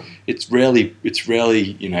know, it's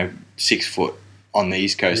rarely, you know, 6 foot on the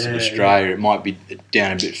east coast of Australia. It might be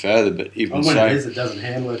down a bit further, but even when so, it is, it doesn't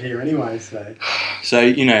handle it here anyway. So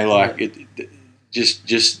you know, like just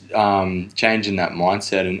changing that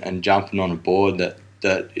mindset and jumping on a board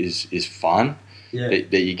that is fun. Yeah.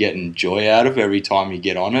 That you're getting joy out of every time you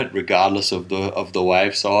get on it, regardless of the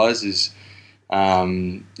wave size, is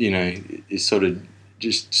you know, is sort of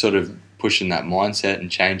pushing that mindset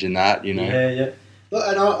and changing that, you know. Yeah. Look,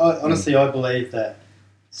 and I honestly I believe that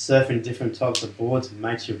surfing different types of boards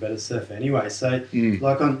makes you a better surfer anyway. So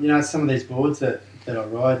like on, you know, some of these boards that I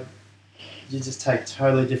ride, you just take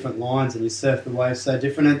totally different lines and you surf the waves so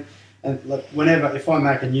different. And like if I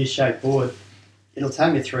make a new shape board, it'll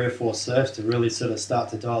take me 3 or 4 surfs to really sort of start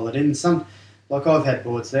to dial it in. Some, like I've had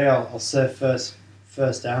boards there, I'll surf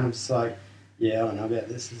first down, I'm just like, yeah, I don't know about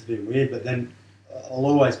this, it's a bit weird, but then I'll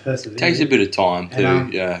always persevere. It takes a bit of time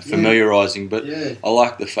too, familiarising, but yeah. I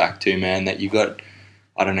like the fact too, man, that you got,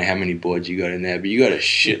 I don't know how many boards you got in there, but you got a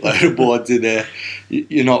shitload of boards in there.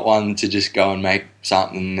 You're not one to just go and make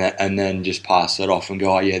something and then just pass it off and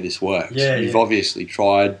go, oh yeah, this works. You've obviously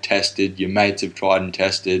tried, tested, your mates have tried and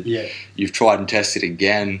tested. Yeah. You've tried and tested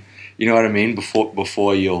again. You know what I mean?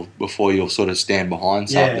 Before you'll sort of stand behind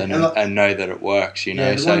something and know that it works. You know,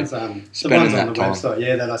 yeah, the ones on the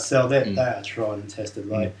website, that I sell, they are tried and tested.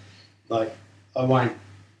 Like I won't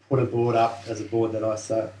put a board up as a board that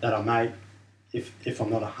I make if I'm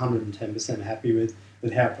not 110% happy with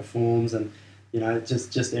how it performs and, you know,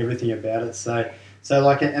 just everything about it. So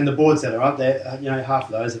like, and the boards that are up there, you know, half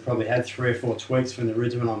of those have probably had 3 or 4 tweaks from the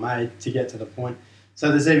original I made to get to the point.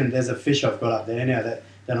 So there's a fish I've got up there now that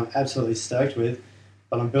I'm absolutely stoked with,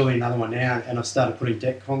 but I'm building another one now, and I've started putting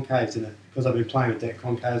deck concaves in it because I've been playing with deck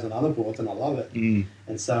concaves on other boards and I love it.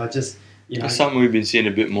 And so I just, you know, it's something we've been seeing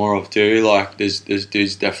a bit more of too. Like there's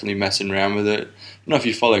dudes definitely messing around with it. I don't know if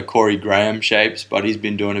you follow Corey Graham Shapes, but he's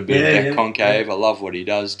been doing a bit of deck concave. I love what he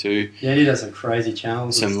does too. Yeah, he does some crazy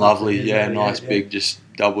channels. Some lovely, nice big just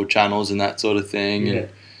double channels and that sort of thing. And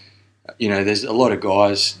you know, there's a lot of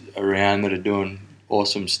guys around that are doing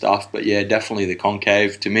awesome stuff. But yeah, definitely the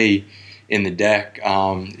concave to me in the deck,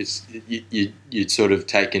 you'd sort of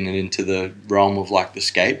taken it into the realm of like the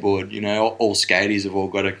skateboard. You know, all skaties have all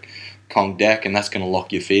got a conch deck, and that's going to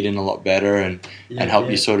lock your feet in a lot better and help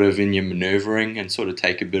you sort of in your manoeuvring and sort of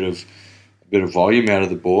take a bit of volume out of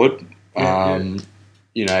the board.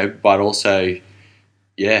 You know, but also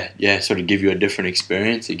sort of give you a different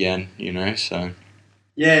experience again, you know. So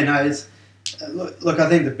it's look, I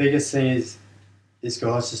think the biggest thing is this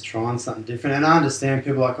guy's just trying something different, and I understand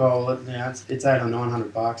people are like, oh, you know, it's $800 or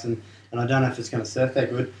 $900 and I don't know if it's going to surf that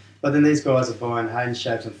good. But then these guys are buying Hayden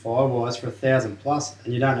Shapes and Firewires for $1,000+,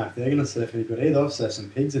 and you don't know if they're going to surf any good either. I've surfed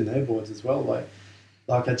some pigs in their boards as well.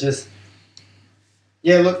 Like I just,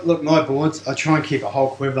 look, my boards, I try and keep a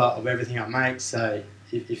whole quiver of everything I make. So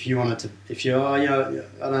if you wanted to, I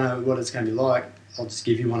don't know what it's going to be like, I'll just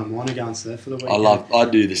give you one of mine and go and surf for the weekend. I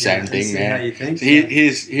do the same thing, man. How you think? So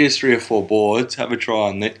here's 3 or 4 boards. Have a try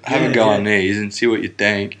on have a go on these and see what you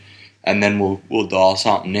think. And then we'll dial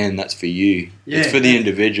something in that's for you. It's for the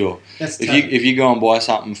individual. If you go and buy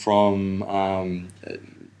something from a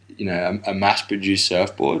mass-produced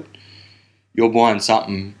surfboard, you're buying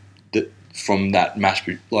something from that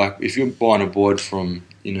like if you're buying a board from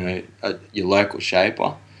your local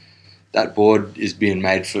shaper, that board is being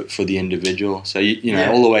made for the individual. So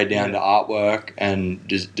all the way down to artwork and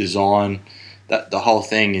design. That the whole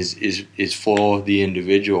thing is for the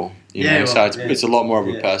individual. So it's a lot more of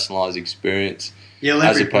a personalised experience. Yeah, well,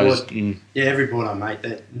 as every opposed. board, yeah, every board I make,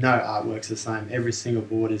 that no artwork's the same. Every single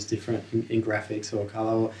board is different in graphics or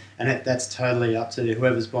colour, and that's totally up to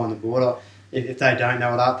whoever's buying the board. If they don't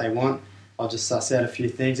know what art they want, I'll just suss out a few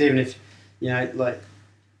things, even if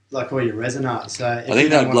like all your resin art. So I think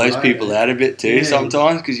that blows people out a bit too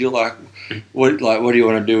sometimes, because you're like, what do you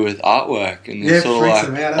want to do with artwork? And they're sort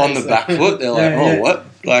of like on the back foot. They're like, what?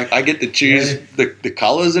 Like, I get to choose the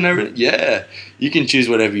colours and everything. Yeah, you can choose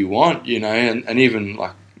whatever you want, and even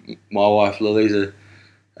like my wife Lily's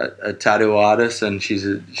a tattoo artist, and she's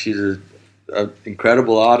a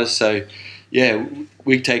incredible artist. So yeah,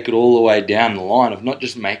 we take it all the way down the line of not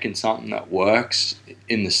just making something that works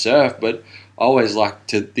in the surf, but I always like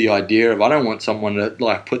the idea of, I don't want someone to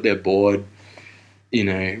like put their board,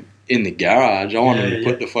 in the garage. I want them to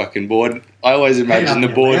put the fucking board. I always imagine the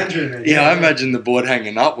board. I imagine the board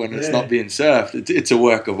hanging up when it's not being surfed. It's a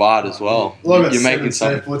work of art as well. You're making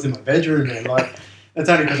surfboards in my bedroom, man. Like, that's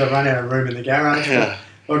only because I run out of room in the garage. Yeah.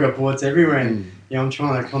 I've got boards everywhere, and I'm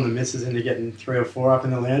trying to con the missus into getting 3 or 4 up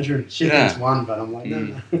in the lounge room. She thinks 1, but I'm like,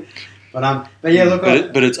 no. But yeah, look.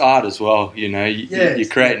 But it's art as well, You're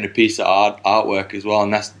creating a piece of artwork as well,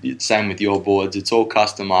 and that's the same with your boards. It's all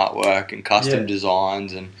custom artwork and custom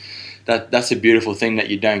designs, and that's a beautiful thing that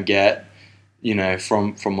you don't get,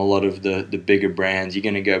 from a lot of the bigger brands. You're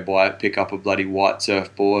going to go pick up a bloody white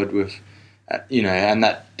surfboard with, and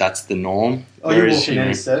that's the norm. You walk in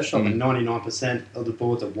any surf shop and 99% of the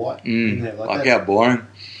boards are white in there. Like how boring.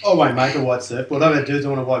 I won't make a white surfboard. I've had dudes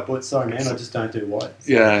want a white board. Sorry, man, I just don't do white.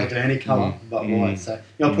 So I'll do any colour but white. So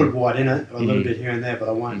I'll put white in it, or a little bit here and there, but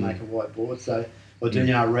I won't make a white board. So I'll do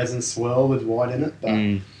resin swirl with white in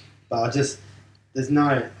it. But I just, there's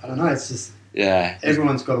no, I don't know. It's just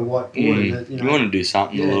everyone's got a white board. And you want to do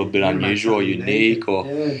something a little bit unusual, or unique,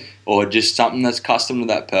 or just something that's custom to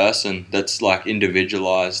that person. That's like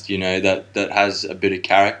individualized. That has a bit of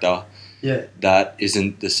character. Yeah. That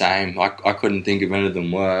isn't the same. I couldn't think of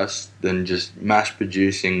anything worse than just mass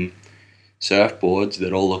producing surfboards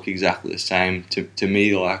that all look exactly the same. To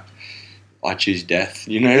me, like, I choose death.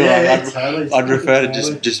 I'd prefer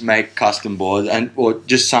to just make custom boards, or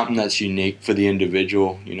just something that's unique for the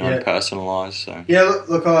individual, and personalised. So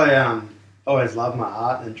look, I always loved my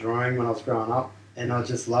art and drawing when I was growing up, and I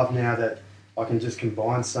just love now that I can just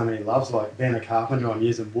combine so many loves. Like being a carpenter, I'm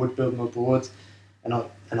using wood building my boards. And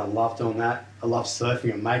I love doing that. I love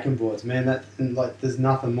surfing and making boards, man. There's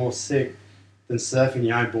nothing more sick than surfing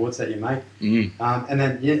your own boards that you make. And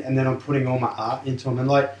then I'm putting all my art into them.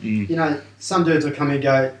 And some dudes will come and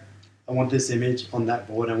go, I want this image on that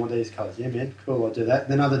board. I want these colours. Yeah, man, cool. I'll do that.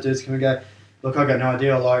 Then other dudes come and go, look, I got no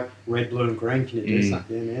idea. I like red, blue, and green. Can you do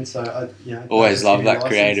something? Yeah, man. So always love that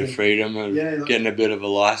creative freedom of getting a bit of a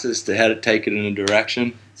license to how to take it in a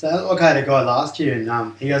direction. So look, I had a guy last year,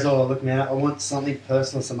 and he goes, "Oh, look, man, I want something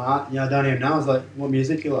personal, some art. I don't even know." I was like, "What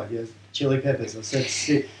music do you like?" He goes, Chili Peppers. I said,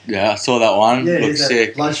 "Sick." Yeah, I saw that one. Yeah, looks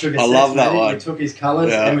sick. Blood Sugar I love that one. We took his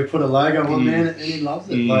colours and we put a logo on, man, and he loves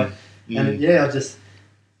it. I just,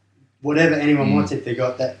 whatever anyone wants, if they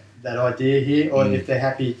got that idea here, or if they're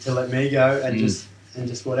happy to let me go and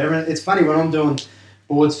just whatever. It's funny when I'm doing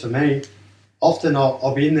boards for me. Often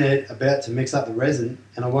I'll be in there about to mix up the resin,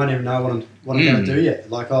 and I won't even know what I'm going to do yet.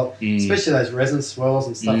 Like especially those resin swirls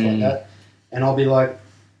and stuff like that, and I'll be like,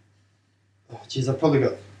 oh geez, I've probably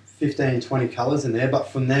got 15, 20 colours in there, but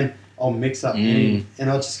from them I'll mix up any,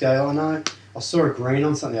 and I'll just go, oh no, I saw a green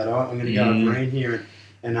on something. I'm going to go green here,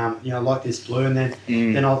 and I like this blue, and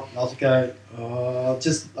then I'll go,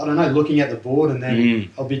 I don't know, looking at the board, and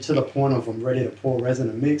then I'll be to the point of I'm ready to pour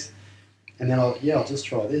resin and mix. And then I'll just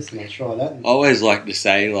try this and I'll try that. I always like to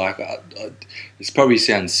say, like, this probably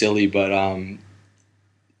sounds silly, but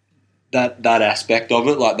that aspect of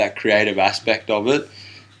it, like that creative aspect of it,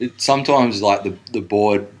 sometimes like the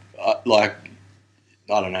board, like,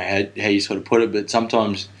 I don't know how you sort of put it, but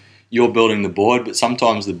sometimes you're building the board, but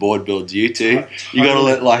sometimes the board builds you too. You gotta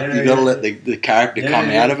let the character come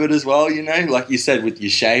out of it as well. Like you said, with your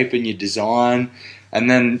shape and your design, and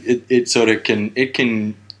then it sort of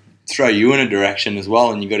can throw you in a direction as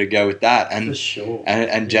well, and you got to go with that. And for sure.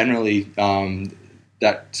 And generally,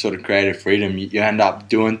 that sort of creative freedom, you end up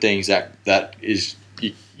doing things that is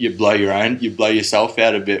you blow yourself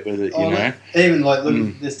out a bit with it. Even like look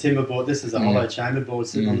at this timber board. This is a hollow chamber board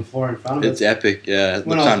sitting on the floor in front of us. It's epic. Yeah, it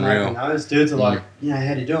when looks I was unreal. Making those dudes are like,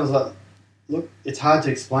 how do you do it? I was like, look, it's hard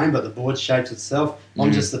to explain, but the board shapes itself.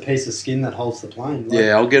 I'm just the piece of skin that holds the plane. Like,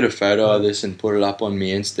 I'll get a photo of this and put it up on my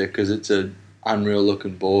Insta because it's a unreal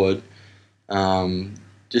looking board.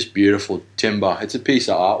 Just beautiful timber. It's a piece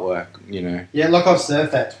of artwork, Yeah, like I've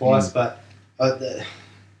surfed that twice, but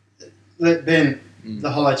being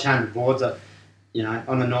the hollow chamber boards,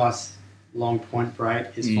 on a nice long point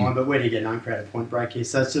break is fine, but where do you get an uncreated point break here?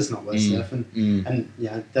 So it's just not worth surfing.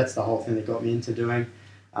 And that's the whole thing that got me into doing,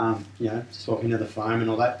 swapping to the foam and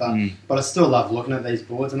all that. But I still love looking at these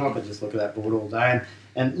boards, and I could just look at that board all day.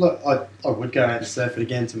 And look, I would go out and surf it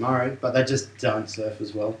again tomorrow, but they just don't surf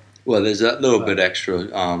as well. Well, there's that little bit extra,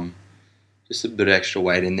 just a bit extra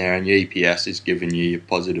weight in there, and your EPS is giving you your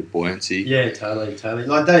positive buoyancy. Yeah, totally.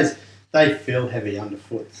 Like those, they feel heavy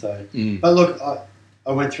underfoot. So, but look,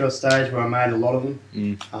 I went through a stage where I made a lot of them,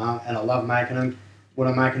 and I love making them. Would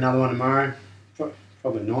I make another one tomorrow?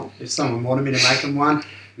 Probably not. If someone wanted me to make them one,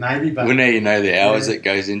 maybe. But well, now you know the hours that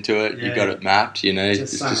goes into it. You got it mapped.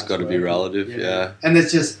 It's just got to be relative. Yeah. And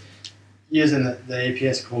there's just using the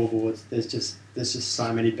EPS core boards. There's just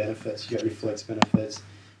so many benefits. You've got reflex benefits.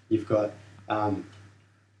 You've got all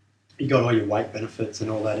your weight benefits and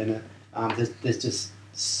all that in it. There's just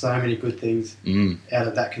so many good things out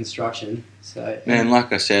of that construction. So man,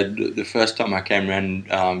 like I said, the first time I came around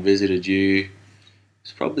and visited you,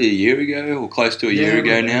 it's probably a year ago or close to a year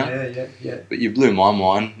ago now. Yeah. But you blew my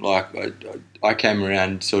mind. Like I came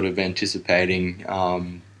around sort of anticipating,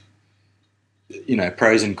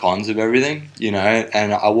 pros and cons of everything,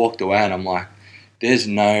 and I walked away and I'm like, there's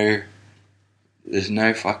no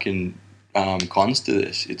fucking cons to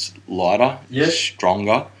this. It's lighter,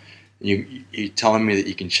 stronger. You're telling me that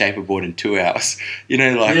you can shape a board in 2 hours, but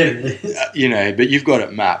you've got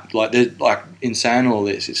it mapped. Like, in saying all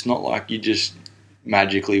this, it's not like you just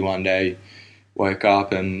magically one day woke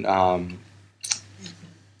up and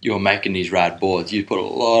you're making these rad boards. You put a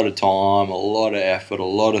lot of time, a lot of effort, a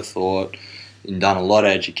lot of thought, and done a lot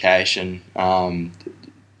of education,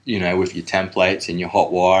 with your templates and your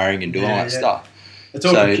hot wiring and doing all that stuff. It's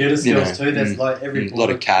all computer skills too. There's like every a lot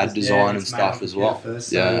of CAD design and stuff as well.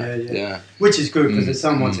 First, which is good because if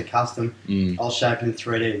someone wants a custom, I'll shape it in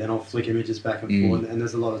 3D, then I'll flick images back and forth, and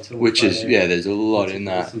there's a lot of tools. Which is there's a lot in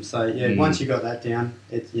that. Awesome. So once you got that down,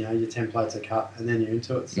 it's your templates are cut and then you're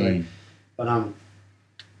into it. So, but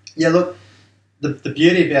look, the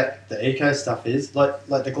beauty about the eco stuff is like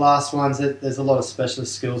the glass ones. There's a lot of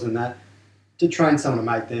specialist skills in that. To train someone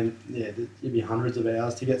to make them, it'd be hundreds of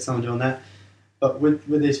hours to get someone doing that. But with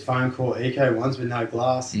these foam core eco ones with no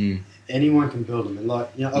glass, anyone can build them. And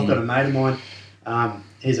I've got a mate of mine.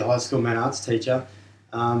 He's a high school man arts teacher,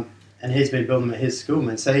 and he's been building them at his school,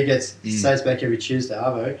 man. So he stays back every Tuesday,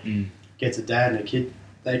 Arvo, gets a dad and a kid.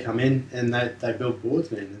 They come in and they build boards,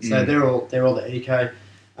 man. And so they're all the eco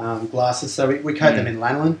glasses. So we coat them in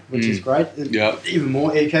lanolin, which is great. Even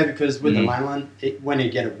more eco because with the lanolin, when you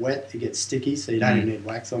get it wet, it gets sticky, so you don't even need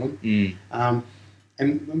wax on them.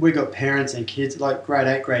 And we got parents and kids, like grade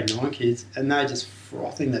 8, grade 9 kids, and they're just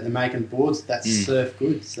frothing that they're making boards that surf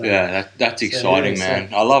good. So, that's exciting, man.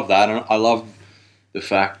 I love that. And I love the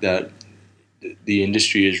fact that the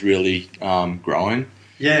industry is really growing.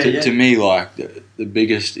 To me, like, the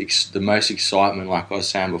biggest, the most excitement, like I was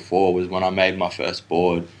saying before, was when I made my first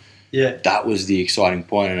board. That was the exciting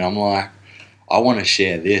point. And I'm like, I want to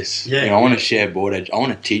share this. I want to share board edge. I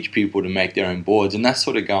want to teach people to make their own boards. And that's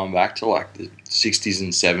sort of going back to like the 60s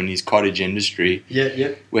and 70s cottage industry.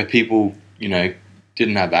 Where people,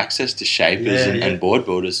 didn't have access to shapers and board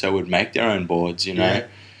builders, so would make their own boards,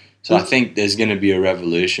 So I think there's going to be a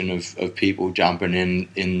revolution of people jumping in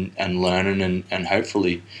and learning and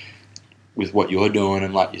hopefully with what you're doing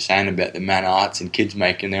and like you're saying about the man arts and kids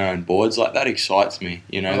making their own boards, like that excites me.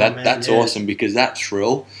 That's awesome because that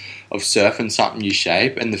thrill of surfing something you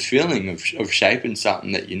shape and the feeling of shaping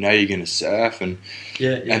something that you're going to surf and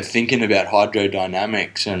thinking about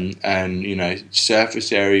hydrodynamics and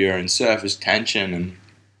surface area and surface tension and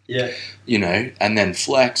and then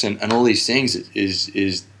flex and all these things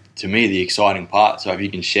is to me the exciting part. So if you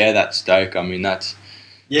can share that stoke, I mean that's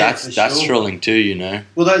thrilling too,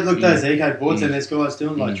 Well, those eco boards and there's guys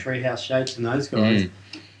doing like treehouse shapes and those guys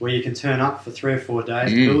where you can turn up for 3 or 4 days,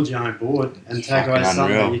 build your own board and take away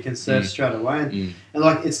something that you can surf straight away. And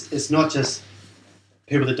like it's not just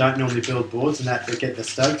people that don't normally build boards and that get the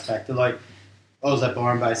stoke factor. Like I was at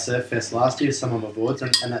Byron Bay Surf Fest last year, some of my boards,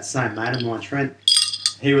 and that same mate of mine, Trent,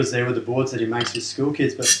 he was there with the boards that he makes with school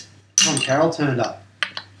kids, but Tom Carroll turned up.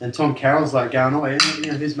 And Tom Carroll's like going,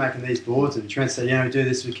 who's making these boards? And Trent said, we do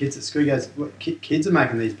this with kids at school. He goes, what, kids are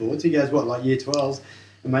making these boards? He goes, what, like year 12s?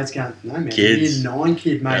 And mate's going, no, man, kids. Year 9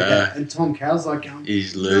 kid made that. And Tom Carroll's like going,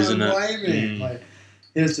 he's losing no way, man. Like,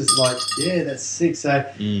 he was just like, that's sick. So,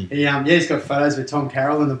 he's got photos with Tom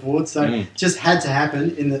Carroll on the board. So, just had to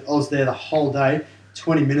happen. I was there the whole day,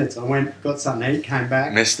 20 minutes. I went, got something to eat, came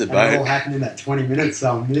back. Missed the boat. It all happened in that 20 minutes,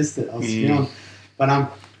 so I missed it. I was feeling.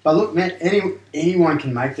 But look, man, anyone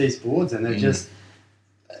can make these boards, and they're just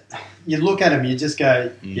you look at them, you just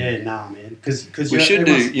go, yeah, nah, man. Because we should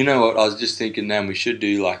do. You know what? I was just thinking. Then we should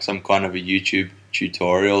do like some kind of a YouTube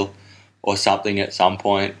tutorial or something at some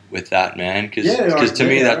point with that, man. Because to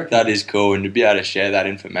me that is cool, and to be able to share that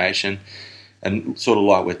information. And sort of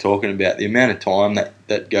like we're talking about, the amount of time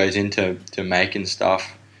that goes into making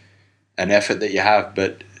stuff and effort that you have,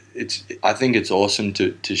 but I think it's awesome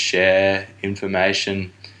to share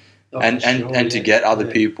information and to get other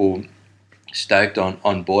people stoked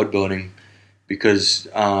on board building, because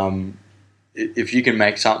if you can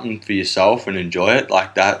make something for yourself and enjoy it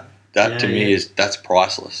like that, to me that's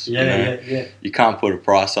priceless. Yeah. You can't put a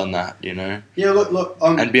price on that, you know. Yeah, look,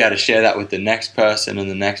 and be able to share that with the next person and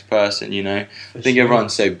the next person, you know. I think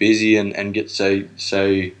everyone's so busy and get so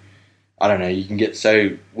I don't know. You can get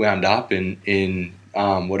so wound up in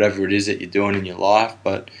whatever it is that you're doing in your life,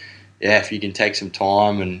 but yeah, if you can take some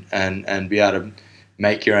time and be able to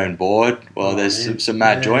make your own board, well, there's some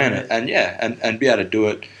mad joy in it, and be able to do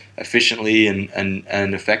it efficiently and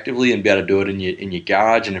effectively, and be able to do it in your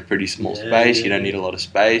garage in a pretty small space. You don't need a lot of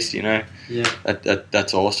space, you know. Yeah,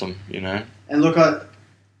 that's awesome, you know. And look,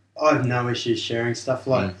 I have no issues sharing stuff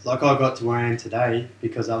like I got to where I am today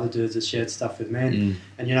because other dudes have shared stuff with me.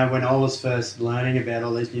 And you know, when I was first learning about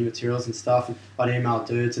all these new materials and stuff, I'd email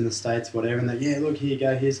dudes in the States, whatever, and they, look, here you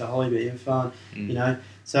go, here's a Holybit info, you know.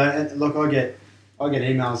 So and look, I get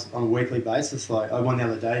emails on a weekly basis. Like I won the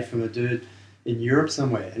other day from a dude in Europe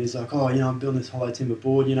somewhere, and he's like, oh, you know, I'm building this hollow timber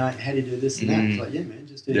board, you know, how do you do this and that? It's like, yeah, man,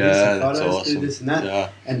 just do this and photos, awesome. do this and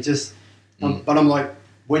that, and just, but I'm like,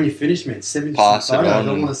 when you finish, man, send me some photos.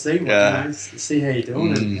 I want to see what, you know, see how you're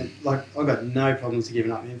doing, and like, I've got no problems with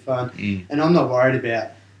giving up info, and I'm not worried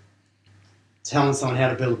about telling someone how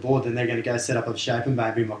to build a board, then they're going to go set up a shaping bay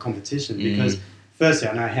and be my competition, because firstly,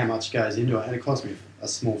 I know how much goes into it, and it costs me a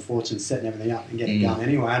small fortune setting everything up and getting it going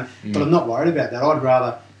anyway, but I'm not worried about that. I'd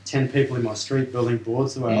rather 10 people in my street building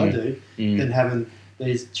boards the way I do than having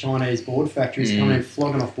these Chinese board factories coming in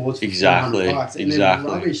flogging off boards for $400, and they're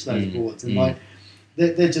rubbish, those boards, and like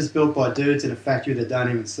they're just built by dudes in a factory that don't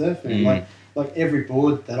even surf, man. Like every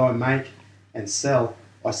board that I make and sell,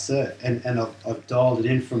 I surf, and I've dialed it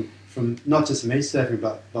in from not just me surfing,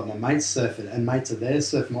 but my mates surfing and mates of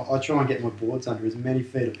theirs surfing. I try and get my boards under as many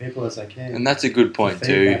feet of people as I can. And that's a good point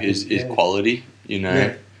too, is quality, you know.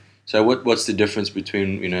 Yeah. So what's the difference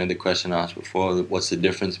between, you know, the question I asked before, what's the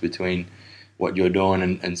difference between what you're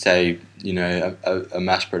doing and say, you know, a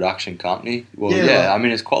mass production company? Well, I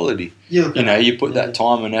mean, it's quality. You know, you put that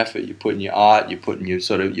time and effort, you put in your art, you put in your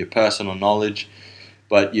sort of your personal knowledge,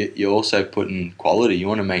 but you also put in quality. You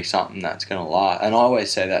want to make something that's going to last. And I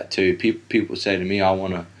always say that too. People say to me, I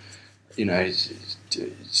want to, you know,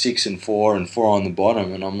 6 and 4 and 4 on the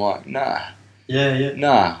bottom, and I'm like, nah.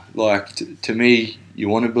 Nah, like to me, you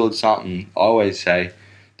want to build something. I always say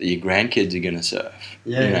that your grandkids are going to surf.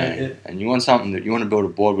 And you want something that you want to build a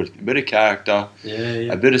board with a bit of character,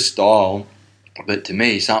 a bit of style, but to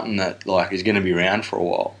me, something that like is going to be around for a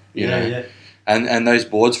while. You know, and those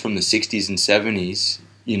boards from the 60s and 70s,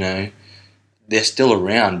 you know, they're still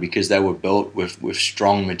around because they were built with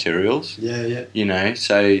strong materials. You know,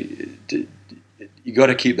 so. You got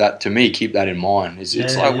to keep that in mind. It's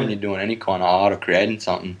like when you're doing any kind of art or creating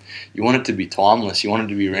something, you want it to be timeless. You want it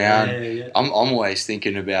to be around. I'm always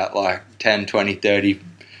thinking about like 10, 20, 30,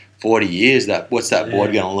 40 years, what's that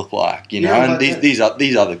board going to look like, you know? And these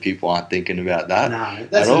other people aren't thinking about that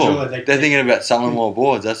at all. They're thinking about selling more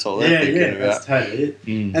boards. That's all they're thinking about. That's totally it.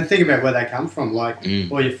 And think about where they come from. Like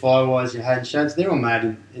all your Firewires, your Hayden Shades, they're all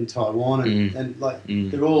made in Taiwan, and like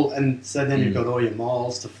they're all. And so then you've got all your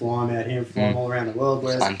miles to fly them out here and fly them all around the world.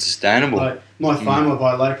 Whereas it's unsustainable. Like my foam I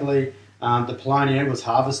buy locally. The Polonium was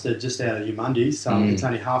harvested just out of Yamundi, so it's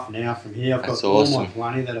only half an hour from here. I've got all my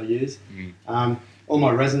Polonium that I use. All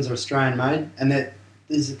my resins are Australian made, and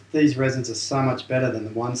these resins are so much better than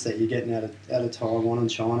the ones that you're getting out of Taiwan and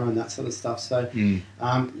China and that sort of stuff. So, you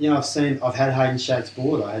know, I've had Hayden Shakes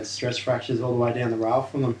board. I had stretch fractures all the way down the rail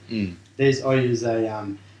from them. These I use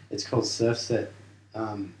it's called Surf Set.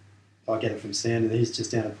 I get it from Sam, and he's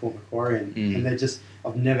just down at Port Macquarie, and they're just.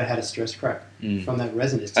 I've never had a stress crack from that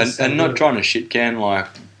resin. It's just and not trying to shit can, like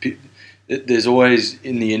there's always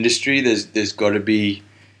in the industry. There's got to be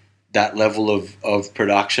that level of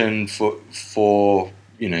production for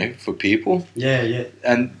you know, for people.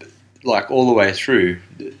 And like all the way through,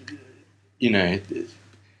 you know,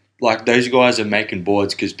 like those guys are making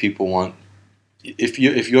boards because people want. If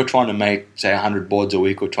you're trying to make say 100 boards a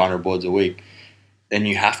week or 200 boards a week, then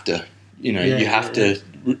you have to, you know,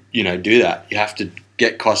 you know, do that. You have to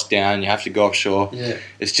get costs down. You have to go offshore.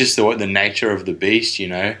 It's just the nature of the beast, you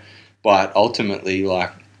know. But ultimately,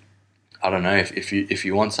 like, I don't know if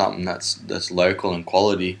you want something that's local and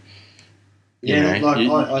quality. You Yeah, know,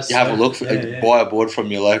 like you have a look for yeah. buy a board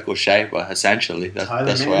from your local shaper. Essentially, Totally,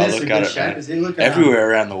 that's man. why I There's look some at good it, man. shapers here. Look at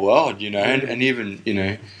Everywhere around the world, Yeah. and even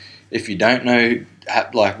if you don't know,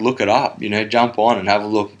 look it up. Jump on and have a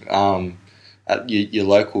look at your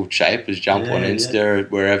local shapers. Jump on Insta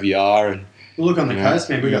wherever you are, and well, look on the coast,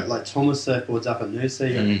 man. We got like Thomas surfboards up at Noosa.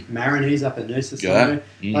 You got Marin, he's up at Noosa somewhere.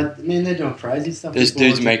 Like, man, they're doing crazy stuff. There's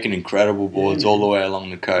dudes making incredible boards all the way along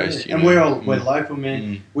the coast. And we're local,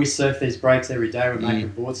 man. We surf these breaks every day. We're making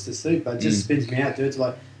boards to suit, but it just spins me out, dudes.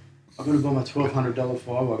 Like, I've got to buy my $1,200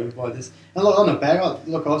 five. I've got to buy this. And look, on the bag, I've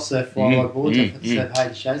surfed 5 boards. I've surfed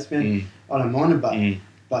Hayden shapes, man. I don't mind it,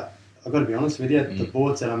 but I've got to be honest with you. The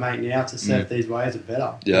boards that I make now to surf these waves are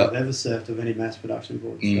better than I've ever surfed of any mass production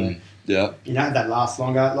boards. So, that lasts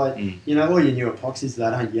longer. Like, all your new epoxies, they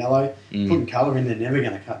don't yellow. Putting colour in, they're never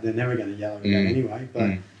going to cut. They're never going to yellow again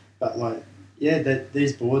anyway. But like,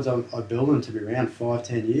 these boards, I build them to be around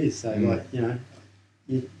 5-10 years. So like,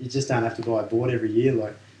 you just don't have to buy a board every year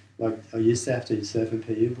like I used to have to. Surfing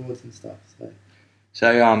PU boards and stuff.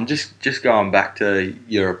 So just going back to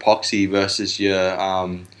your epoxy versus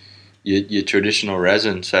your traditional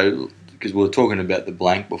resin. So because we were talking about the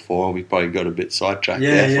blank before, we probably got a bit sidetracked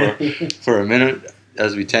for a minute,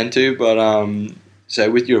 as we tend to. But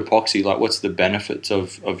so with your epoxy, like, what's the benefits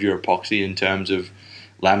of your epoxy in terms of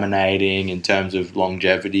laminating, in terms of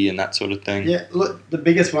longevity and that sort of thing? Yeah, look, the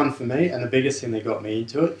biggest one for me, and the biggest thing that got me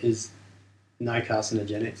into it, is no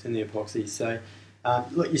carcinogenics in the epoxy. So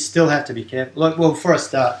look, you still have to be careful. Like, well, for a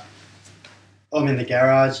start, I'm in the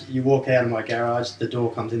garage. You walk out of my garage, the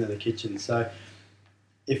door comes into the kitchen. So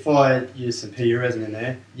if I use some PU resin in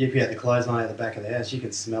there, you get the clothesline at the back of the house, you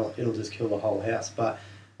can smell it. It'll just kill the whole house. But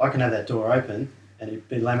I can have that door open and you'd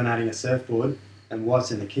be laminating a surfboard, and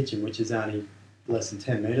wife's in the kitchen, which is only less than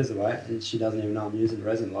 10 metres away, and she doesn't even know I'm using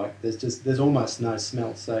resin. Like, there's almost no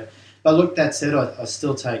smell. So, but look, that said, I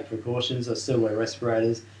still take precautions. I still wear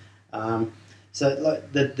respirators. So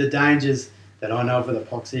like the dangers that I know of with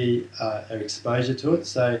epoxy are exposure to it.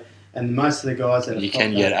 So, and most of the guys that you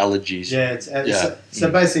can get allergies. Yeah,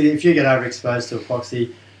 so basically, if you get overexposed to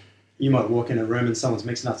epoxy, you might walk in a room and someone's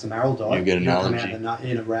mixing up some araldite. You get an allergy. Come out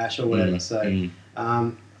in a rash or whatever.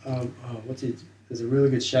 What's it? There's a really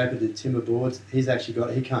good shaper that did timber boards. He's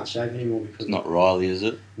actually he can't shape anymore because... It's not Riley, is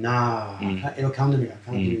it? Nah, it'll come to me. I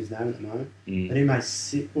can't think of his name at the moment. But he makes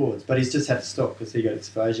sick boards. But he's just had to stop because he got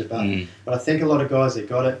exposure. But I think a lot of guys that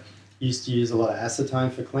got it used to use a lot of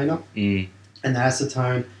acetone for cleanup. And the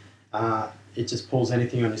acetone, it just pulls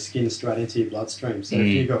anything on your skin straight into your bloodstream. So if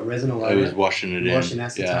you've got resin all over it, washing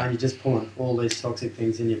acetone, you're just pulling all these toxic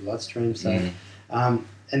things in your bloodstream. So,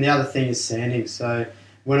 and the other thing is sanding. So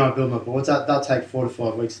when I build my boards, they'll take 4 to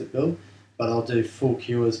 5 weeks to build, but I'll do full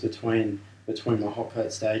cures between my hot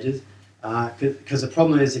coat stages. Because the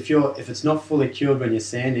problem is if it's not fully cured when you're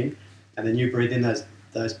sanding, and then you breathe in those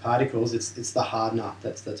particles, it's the hardener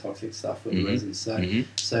that's the toxic stuff with the resin. So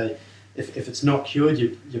if it's not cured,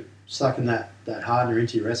 you're sucking that hardener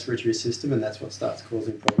into your respiratory system, and that's what starts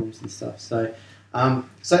causing problems and stuff. So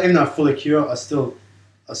even though I fully cure, I still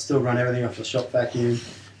run everything off the shop vacuum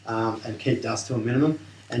and keep dust to a minimum.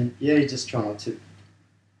 And you just try not to.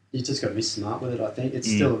 You just got to be smart with it. I think it's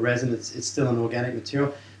still a resin. It's still an organic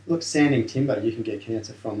material. Look, sanding timber, you can get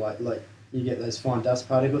cancer from. Like you get those fine dust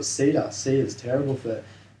particles. Cedar is terrible for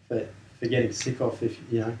getting sick off if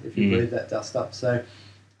you breathe that dust up. So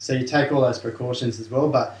you take all those precautions as well.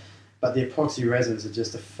 But the epoxy resins are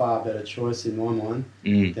just a far better choice in my mind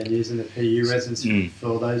than using the PU resins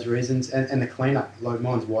for those reasons. And the cleanup, like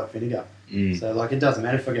mine's white vinegar. So like it doesn't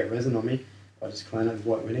matter if I get resin on me. I just clean it with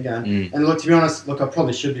white vinegar. And look, to be honest, I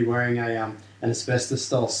probably should be wearing an asbestos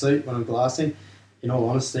style suit when I'm glassing. In all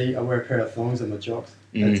honesty, I wear a pair of thongs and my jocks.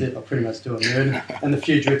 That's it. I pretty much do it nude. And the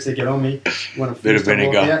few drips that get on me when I'm finished, bit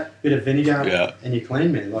of vinegar, and you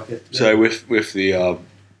clean me like it. So with the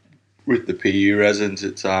PU resins,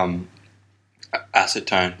 it's acetone.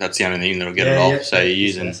 That's the only thing that'll get it off. So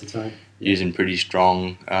you're using pretty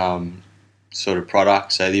strong sort of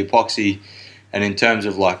products. So the epoxy. And in terms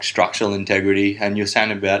of like structural integrity, and you're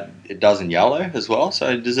saying about it doesn't yellow as well.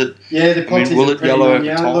 So does it? Yeah, the epoxy will it yellow over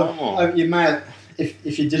time? Look, you may,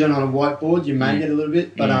 if you did it on a whiteboard, you may get a little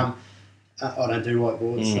bit, but I don't do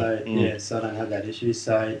whiteboards, so I don't have that issue.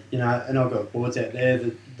 So and I've got boards out there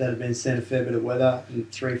that have been seen a fair bit of weather, and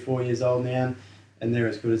 3-4 years old now, and they're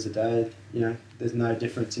as good as a day. There's no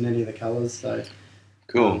difference in any of the colours. So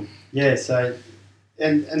cool. So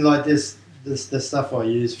and like this. The stuff I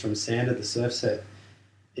use from Sander, the surf set,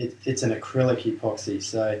 it's an acrylic epoxy.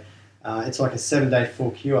 So it's like a 7-day full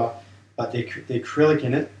cure, but the acrylic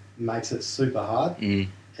in it makes it super hard,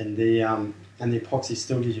 and the epoxy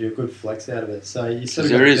still gives you a good flex out of it. So you sort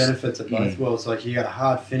of got the benefits of both worlds. Like you got a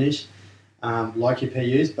hard finish, like your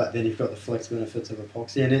PUs, but then you've got the flex benefits of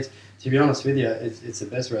epoxy. And it's, to be honest with you, it's the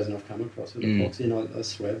best resin I've come across with epoxy, and I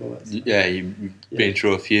swear by it. So. Yeah, you've been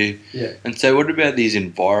through a few. Yeah. And so what about these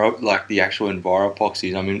like the actual Enviro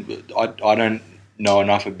epoxies? I mean, I don't know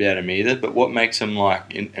enough about them either, but what makes them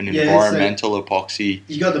like an environmental epoxy?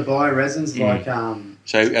 You got the bio resins like...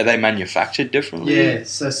 So are they manufactured differently? Yeah,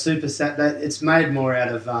 so super sat. It's made more out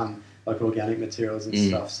of like organic materials and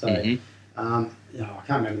stuff. So I can't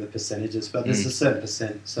remember the percentages, but there's a certain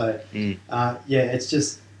percent. So it's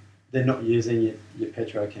just they're not using your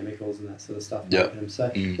petrochemicals and that sort of stuff. Yep. Them.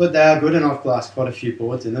 So, but they are good, and I've glassed quite a few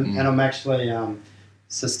boards in them, and I'm actually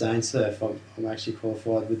Sustain Surf. I'm actually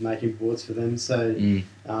qualified with making boards for them. So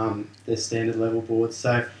they're standard level boards.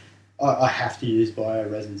 So I have to use bio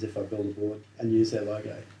resins if I build a board and use their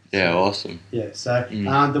logo. Yeah, awesome. Yeah, so the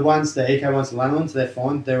eco ones, the Lanolins, they're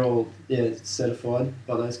fine. They're all certified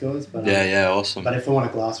by those guys. But awesome. But if I want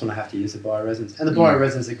a glass one, I have to use the bio resins, and the bio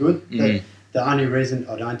resins are good. The only reason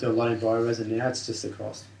I don't do a lot in bio resin now, it's just the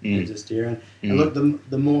cost. Just here and look,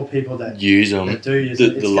 the more people that use them,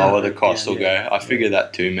 the lower the cost will go. I figure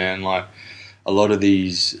that too, man. Like a lot of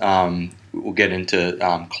these, we'll get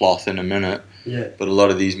into cloth in a minute. Yeah. But a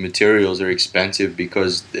lot of these materials are expensive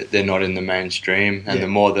because they're not in the mainstream, and the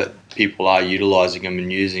more that people are utilising them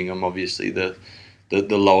and using them, obviously the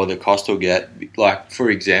lower the cost will get. Like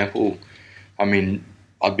for example, I mean,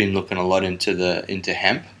 I've been looking a lot into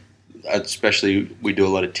hemp, especially we do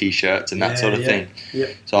a lot of t-shirts and that sort of thing.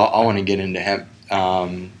 Yeah. So I want to get into hemp,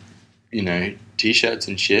 t-shirts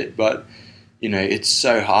and shit, but. It's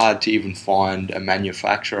so hard to even find a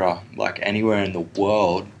manufacturer like anywhere in the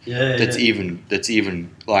world that's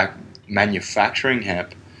even like manufacturing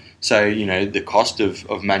hemp. So, the cost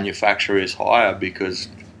of manufacture is higher because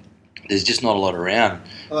there's just not a lot around.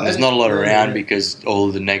 There's not a lot around because all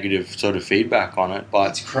of the negative sort of feedback on it.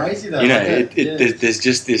 But it's crazy though. There's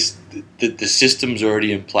just this. The system's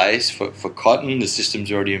already in place for cotton. The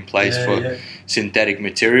system's already in place for synthetic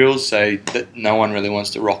materials. So that no one really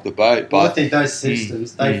wants to rock the boat. But I think those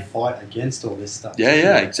systems they fight against all this stuff.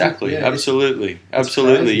 Yeah, exactly. Absolutely.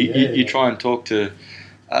 You try and talk to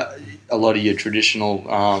a lot of your traditional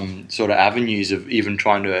sort of avenues of even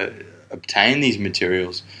trying to obtain these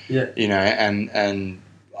materials. Yeah. And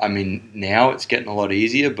I mean now it's getting a lot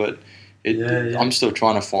easier, but I'm still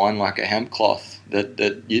trying to find like a hemp cloth that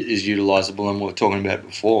is utilisable, and we were talking about it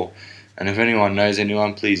before. And if anyone knows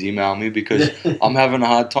anyone, please email me because I'm having a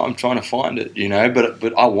hard time trying to find it.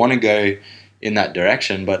 But I want to go in that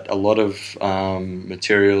direction. But a lot of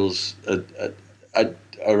materials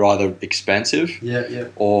are either expensive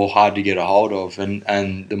or hard to get a hold of,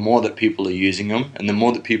 and the more that people are using them, and the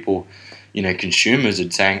more that people, consumers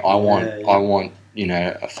are saying, I want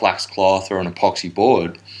a flax cloth or an epoxy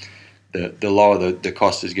board, the lower the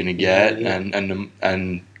cost is going to get, and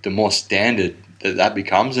the more standard that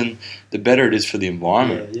becomes, and the better it is for the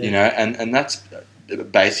environment. And that's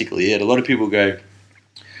basically it. A lot of people go,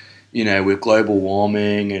 with global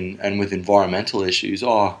warming and with environmental issues,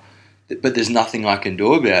 but there's nothing I can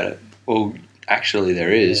do about it. Well, actually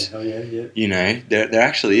there is. There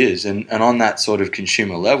actually is, and on that sort of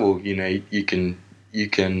consumer level, you can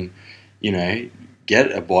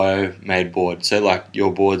get a bio-made board. So like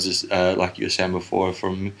your boards is like you were saying before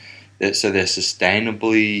they're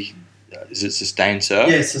sustainably. Is it Sustain Surf?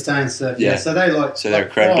 Yeah, Sustain Surf. Yeah, so they they're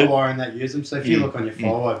accredited. Firewire and that use them. So if you look on your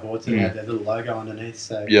Firewire boards, they have their little logo underneath.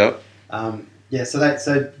 So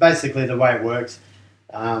So basically the way it works,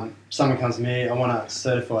 someone comes to me, I want a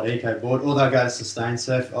certified eco board, or they'll go to Sustain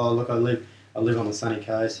Surf. Oh look, I live on the sunny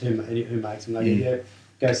coast. Who makes them? They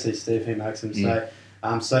go see Steve. Who makes them?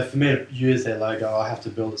 So for me to use their logo, I have to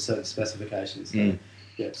build at certain specifications. So,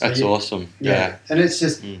 so that's awesome. Yeah, and it's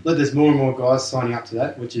just look, there's more and more guys signing up to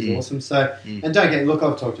that, which is awesome. So and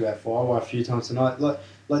I've talked about Firewire a few times tonight. Like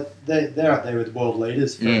they're up there with world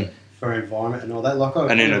leaders for environment and all that.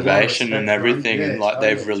 And innovation and everything, and like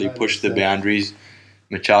they've really pushed the boundaries.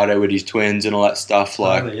 Machado with his twins and all that stuff.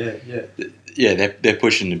 They're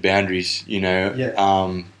pushing the boundaries.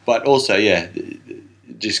 But also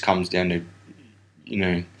it just comes down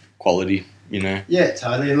to quality. Yeah,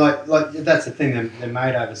 totally. And like that's the thing. They're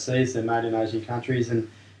made overseas. They're made in Asian countries, and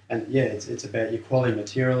it's about your quality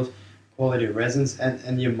materials, quality of resins,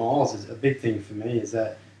 and your miles is a big thing for me. Is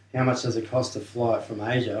that how much does it cost to fly it from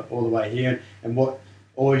Asia all the way here, and what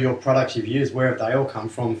all your products you've used, where have they all come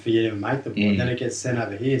from for you to make the board? Then it gets sent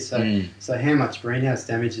over here. So how much greenhouse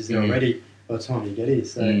damage is there already by the time you get here?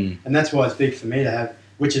 So and that's why it's big for me to have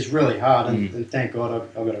which is really hard. And thank God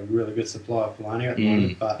I've got a really good supply of polony at the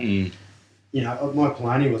moment. But you know, my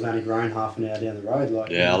polony was only grown half an hour down the road.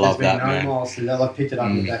 Like, I love that, no man. miles through that. I picked it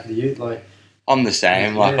up in the back of the ute. Like, I'm the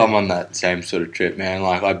same. Like, yeah. I'm on that same sort of trip, man.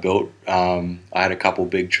 Like, I built, I had a couple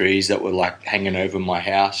big trees that were like hanging over my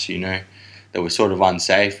house, you know, that were sort of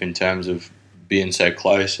unsafe in terms of being so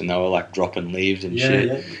close, and they were like dropping leaves and shit.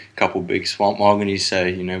 Yeah. A couple big swamp mahoganies. So,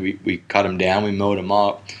 you know, we cut them down, we milled them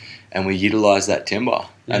up, and we utilized that timber.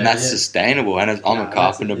 And that's sustainable. And I'm a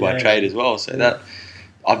carpenter by trade as well. So that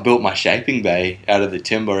I've built my shaping bay out of the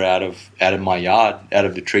timber, out of my yard, out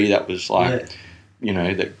of the tree that was like, you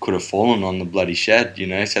know, that could have fallen on the bloody shed, you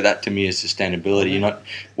know. So that to me is sustainability. You're not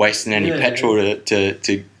wasting any petrol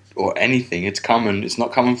to or anything. It's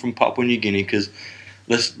not coming from Papua New Guinea, because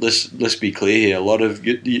let's be clear here. A lot of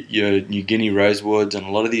your New Guinea rosewoods and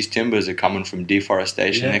a lot of these timbers are coming from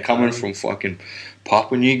deforestation. They're coming from fucking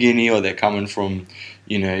Papua New Guinea, or they're coming from,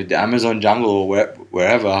 you know, the Amazon jungle or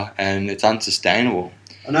wherever, and it's unsustainable.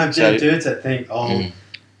 I know dudes that think,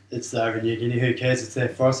 it's over New Guinea, who cares, it's their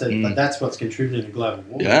forest, but that's what's contributing to global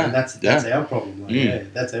warming. Yeah. And that's our problem.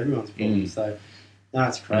 Like, that's everyone's problem. So, no,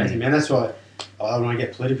 it's crazy, man. That's why I don't want to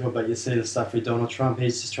get political, but you see the stuff with Donald Trump,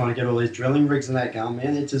 he's just trying to get all these drilling rigs and that going,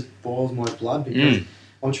 man, it just boils my blood, because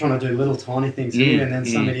I'm trying to do little tiny things here, and then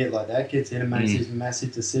some idiot like that gets in and makes these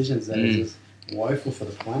massive decisions that are just woeful for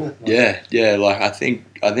the planet. Like, like I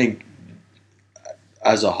think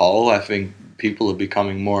as a whole, I think people are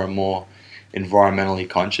becoming more and more environmentally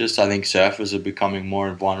conscious. I think surfers are becoming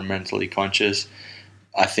more environmentally conscious.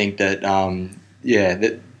 I think that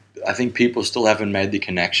I think people still haven't made the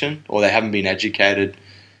connection, or they haven't been educated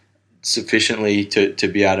sufficiently to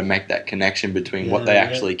be able to make that connection between what they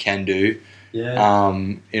actually can do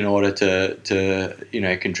in order to you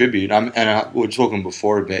know, contribute. We were talking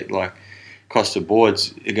before a bit, like, cost of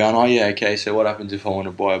boards. You're going, oh yeah, okay, so what happens if I want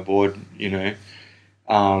to buy a board, you know?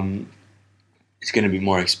 It's going to be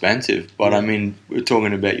more expensive, but I mean, we're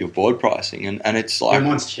talking about your board pricing, and it's like, and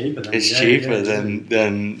one's cheaper than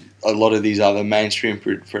than a lot of these other mainstream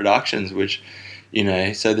productions, which, you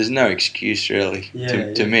know, so there's no excuse really.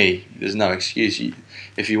 To me, there's no excuse.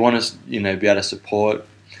 If you want to, you know, be able to support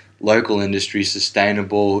local industry,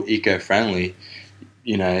 sustainable, eco-friendly,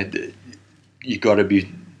 you know, you got to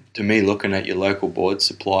be, to me, looking at your local board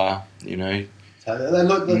supplier, you know. So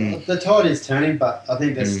look, the tide is turning, but I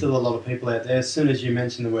think there's still a lot of people out there. As soon as you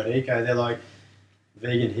mention the word eco, they're like,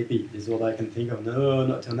 vegan hippie is all they can think of. No,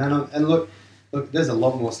 not doing that. And look, there's a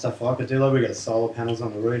lot more stuff I could do. Like, we got solar panels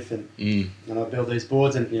on the roof, and I build these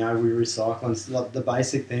boards, and, you know, we recycle and like the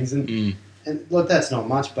basic things. And look, that's not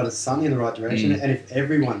much, but it's something in the right direction. And if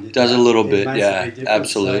everyone did does that, a little bit, makes a big difference.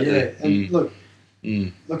 Absolutely. So, and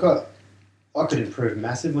look, I could improve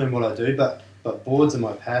massively in what I do, but boards are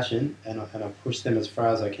my passion, and I push them as far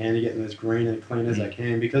as I can to get them as green and clean as I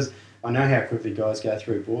can, because I know how quickly guys go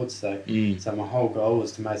through boards. So my whole goal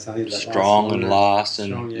is to make something that strong and lasts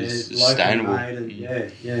and is sustainable. made, and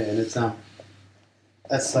and it's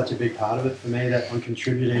that's such a big part of it for me, that I'm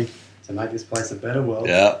contributing to make this place a better world.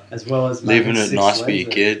 As well as leaving it nice for your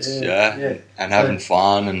kids. And having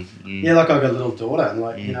fun and like, I've got a little daughter, and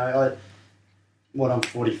like, you know, I'm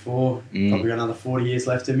 44, probably got another 40 years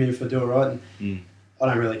left in me if I do it right. And I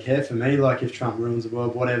don't really care. For me, like, if Trump ruins the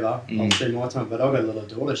world, whatever, I'll see my time. But I've got a little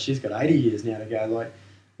daughter, she's got 80 years now to go.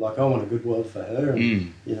 Like I want a good world for her,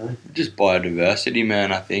 and, you know. Just biodiversity,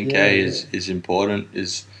 man, I think, is important,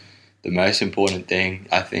 is the most important thing.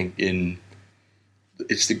 I think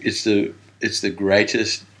it's the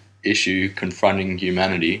greatest issue confronting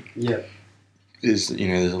humanity. There's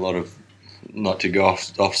a lot of, not to go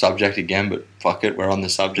off subject again, but fuck it, we're on the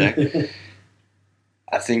subject.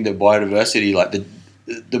 I think that biodiversity, like the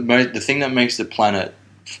thing that makes the planet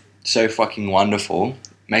so fucking wonderful,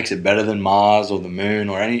 makes it better than Mars or the Moon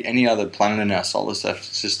or any other planet in our solar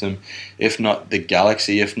system, if not the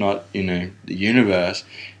galaxy, if not, you know, the universe,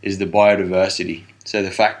 is the biodiversity. So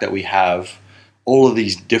the fact that we have all of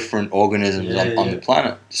these different organisms on the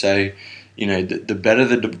planet. So, you know, the better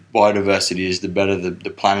the biodiversity is, the better the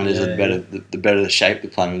planet is, the better the shape the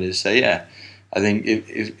planet is. So I think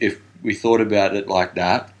if we thought about it like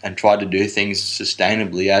that and tried to do things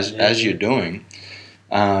sustainably as you're doing,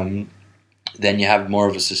 then you have more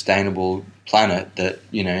of a sustainable planet that,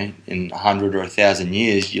 you know, in 100 or 1,000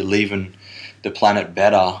 years, you're leaving the planet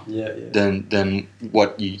better than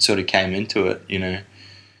what you sort of came into it, you know.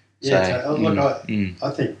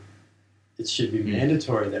 I think it should be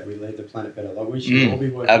mandatory that we leave the planet better. Like, we should all be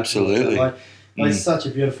working. Absolutely. Like, it's such a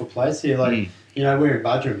beautiful place here. Like, you know, we're in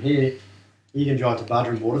Budrum here. you can drive to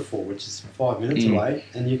Buderim Waterfall, which is 5 minutes away,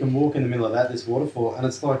 and you can walk in the middle of this waterfall, and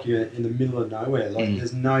it's like you're in the middle of nowhere. Like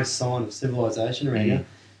there's no sign of civilization around you,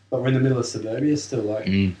 but we're in the middle of suburbia still.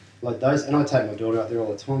 Like those, and I take my daughter out there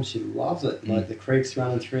all the time. She loves it. Like the creeks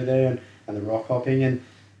running through there and the rock hopping, and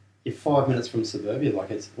you're 5 minutes from suburbia.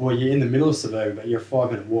 Like or you're in the middle of suburbia, but you're a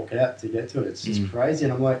 5 minute walk out to get to it. It's just crazy.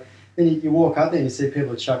 And I'm like, then you walk up there and you see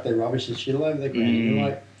people chuck their rubbish and shit all over the ground. And you're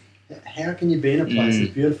like, how can you be in a place as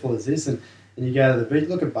beautiful as this? And you go to the beach,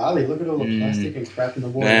 look at Bali, look at all the plastic and crap in the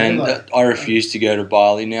water. Man, I refuse to go to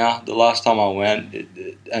Bali now. The last time I went,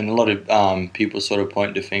 and a lot of people sort of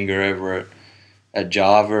point the finger over at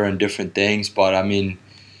Java and different things, but I mean,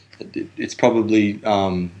 it's probably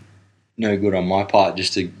no good on my part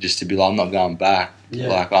just to be like, I'm not going back. Yeah.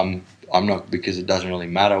 Like I'm not, because it doesn't really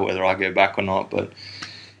matter whether I go back or not. But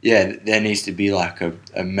yeah, there needs to be like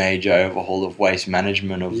a major overhaul of waste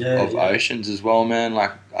management of oceans as well, man.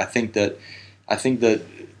 Like I think that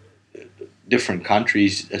different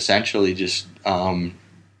countries essentially just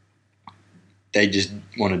they just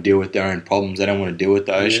want to deal with their own problems. They don't want to deal with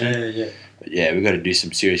the ocean. Yeah. But yeah, we've got to do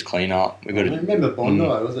some serious cleanup. I remember Bondi,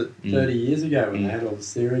 was it 30 years ago when they had all the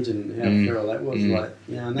sewage and how feral that was? Like,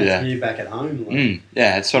 and that's you back at home. Like,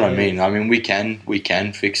 yeah, that's what I mean. I mean, we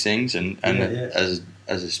can fix things, and as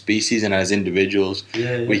a species and as individuals,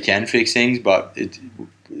 we can fix things. But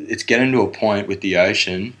it's getting to a point with the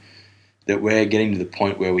ocean that we're getting to the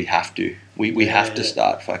point where we have to. We have to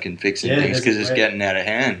start fucking fixing things because it's getting out of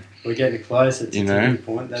hand. We're getting close. It's a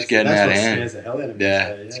point. That's getting out of hand. Scares the hell out of me. Yeah,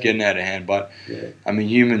 it's getting out of hand. But I mean,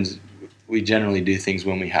 humans, we generally do things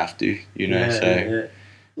when we have to.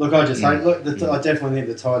 Look, I just hope. Look, I definitely think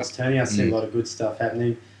the tide's turning. I see a lot of good stuff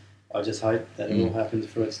happening. I just hope that it all happens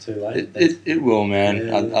before it's too late. It will,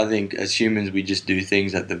 man. I think as humans, we just do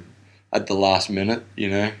things at the last minute.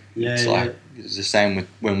 It's like it's the same with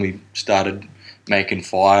when we started making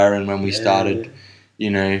fire and when we started,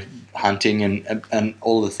 hunting and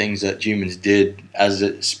all the things that humans did as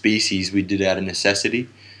a species. We did out of necessity.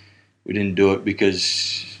 We didn't do it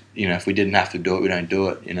because if we didn't have to do it, we don't do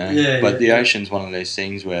it. But the ocean's one of those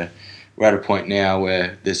things where we're at a point now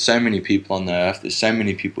where there's so many people on the earth. There's so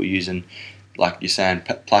many people using, like you're saying,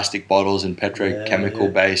 plastic bottles and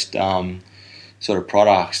petrochemical based sort of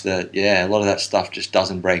products that a lot of that stuff just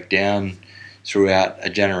doesn't break down throughout a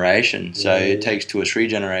generation. So it takes 2 or 3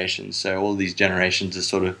 generations. So all these generations are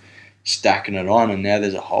sort of stacking it on, and now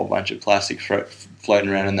there's a whole bunch of plastic floating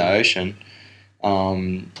around in the ocean.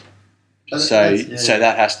 So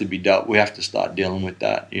that has to be dealt. We have to start dealing with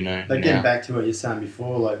that, But getting back to what you're saying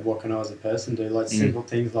before, like what can I as a person do? Like simple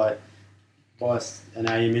things like buy an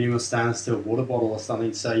aluminium or stainless steel water bottle or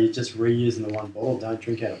something. So you're just reusing the one bottle. Don't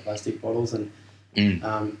drink out of plastic bottles. And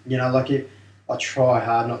I try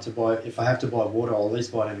hard not to buy. If I have to buy water, I'll at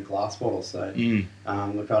least buy it in a glass bottle. So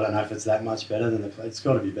look, I don't know if it's that much better than it's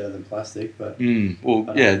got to be better than plastic. But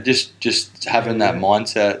just having that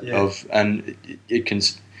mindset of, and it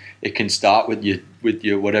can start with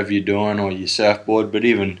your whatever you're doing or your surfboard, but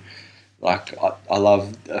even like I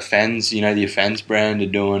love Offends, the Offends brand are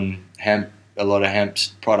doing a lot of hemp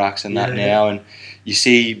products and that now, and you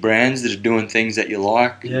see brands that are doing things that you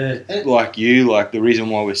like, like the reason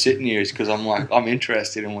why we're sitting here is because I'm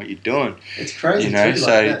interested in what you're doing. It's crazy,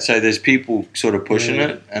 so there's people sort of pushing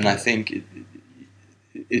it, and I think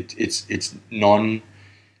it's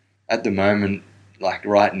at the moment, like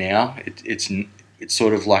right now, it's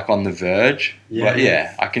sort of like on the verge.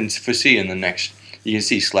 I can foresee in the next. You can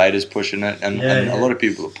see Slater's pushing it, and a lot of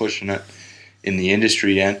people are pushing it in the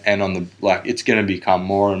industry, and on the it's going to become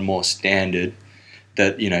more and more standard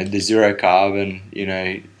that the zero carbon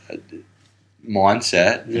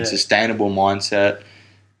mindset and sustainable mindset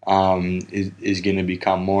is going to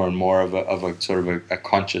become more and more of a sort of a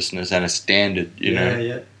consciousness and a standard.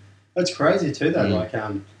 That's crazy too though. Like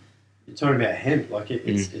you're talking about hemp, like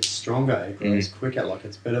it's stronger, it grows quicker, like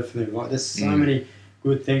it's better for them. Like there's so many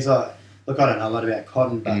good things. Look, I don't know a lot about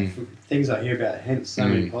cotton, but things I hear about hemp, so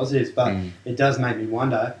many positives. But it does make me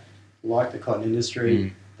wonder, like the cotton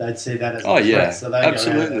industry, they'd see that as a threat, so they go out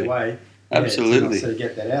of their way to not sort of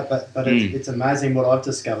get that out. But it's amazing what I've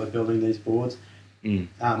discovered building these boards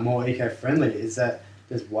more eco-friendly is that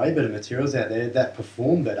there's way better materials out there that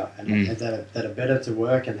perform better and that are better to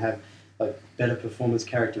work and have like better performance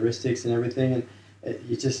characteristics and everything. And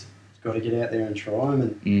you just got to get out there and try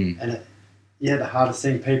them. The hardest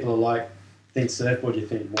thing, people are like, think surfboard, you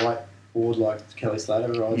think white board like Kelly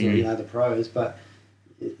Slater rides or the pros, but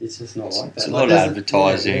it's just not like that. It's a lot of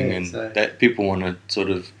advertising and that people want to sort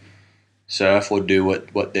of surf or do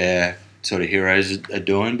what their sort of heroes are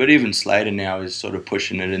doing. But even Slater now is sort of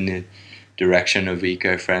pushing it in the direction of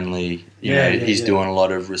eco-friendly. He's doing a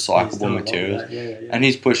lot of recyclable materials, and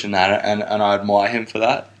he's pushing that, and I admire him for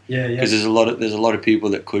that. Because there's a lot of people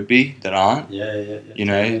that could be that aren't.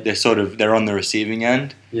 They're on the receiving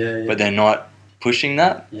end, but they're not pushing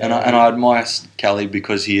that. And I admire Kelly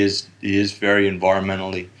because he is very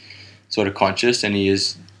environmentally sort of conscious, and he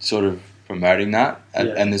is sort of promoting that.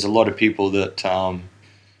 And there's a lot of people that aren't,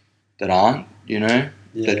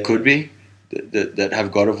 that could be. That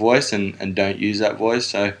have got a voice and don't use that voice.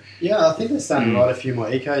 So I think they're starting to write a few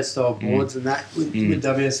more eco-style boards and that with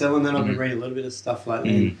WSL, and then I've been reading a little bit of stuff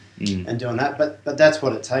lately and doing that. But that's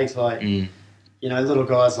what it takes. Like little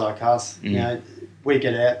guys like us, we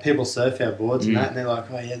get out, people surf our boards and that, and they're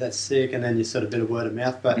like, oh yeah, that's sick, and then you sort of bit of word of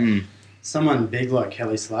mouth. But someone big like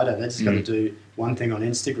Kelly Slater, they just got to do one thing on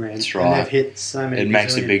Instagram, that's right. And they've hit so many. It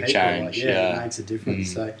makes a big people. change. Like, it makes a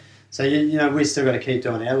difference. So we still got to keep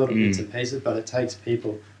doing our little bits and pieces, but it takes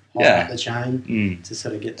people high up the chain to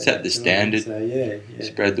sort of get set the standard. So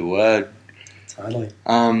spread the word. Totally.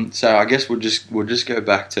 So I guess we'll just go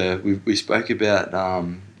back to we spoke about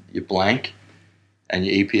your blank and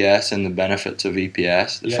your EPS and the benefits of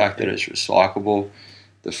EPS, the fact that it's recyclable,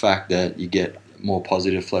 the fact that you get more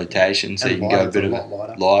positive flotation, so you can go a bit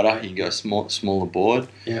lighter. You can go a smaller board.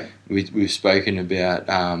 Yeah. We've spoken about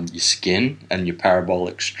your skin and your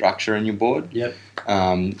parabolic structure in your board. Yep.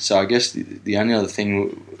 So I guess the only other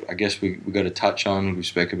thing we got to touch on, we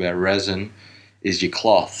spoke about resin, is your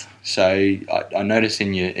cloth. So I noticed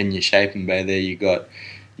in your shaping bay there you got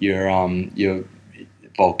your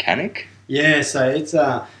volcanic. Yeah, so it's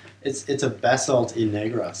a basalt in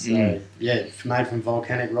Negra. So it's made from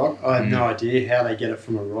volcanic rock. I have no idea how they get it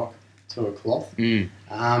from a rock to a cloth.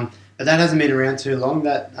 But that hasn't been around too long.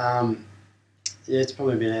 That it's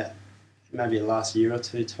probably been out maybe the last year or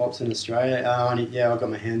two tops in Australia. I got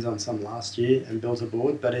my hands on some last year and built a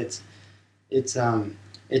board, but it's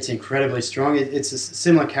incredibly strong. It's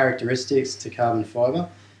similar characteristics to carbon fibre,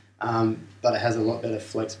 but it has a lot better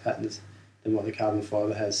flex patterns than what the carbon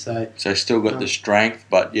fibre has. So still got the strength,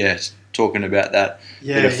 but talking about that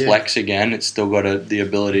bit of flex again, it's still got the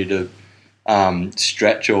ability to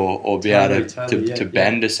stretch or be able to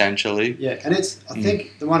bend essentially. Yeah, and I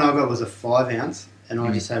think the one I got was a 5 ounce, and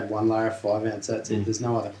I just had one layer of 5 ounce. That's it. There's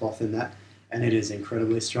no other cloth in that, and it is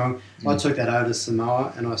incredibly strong. I took that over to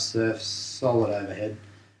Samoa and I surfed solid overhead,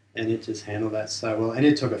 and it just handled that so well. And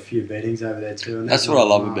it took a few beatings over there too. And that's what I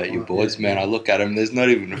love about your boards, man. I look at them, there's not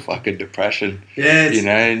even a fucking depression. Yeah.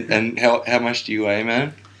 And how much do you weigh,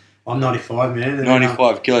 man? I'm 95, man.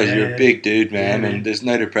 95 kilos. You're a big dude, man. And there's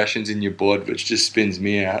no depressions in your board, which just spins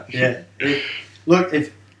me out. Yeah. Look,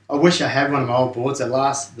 I wish I had one of my old boards. The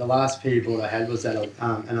last PE board I had was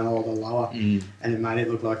an older lower, and it made it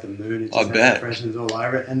look like the moon. It just had depressions all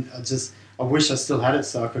over it. And I wish I still had it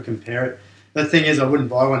so I could compare it. The thing is, I wouldn't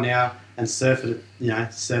buy one now and surf it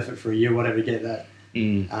for a year, whatever, get that,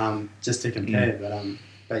 just to compare.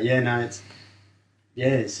 But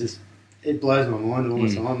it's just, it blows my mind all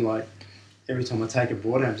the time. Like every time I take a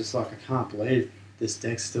board out, I'm just like, I can't believe this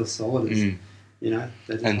deck's still solid. And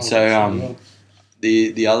so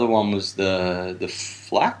the other one was the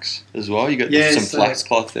flax as well. You got some flax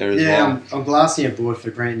cloth there as well. Yeah, I'm glassing a board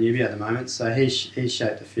for Grant Newby at the moment. So he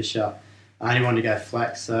shaped the fish up. I only wanted to go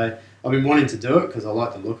flax, so I've been wanting to do it because I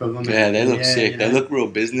like the look of them. Yeah, they look sick. They look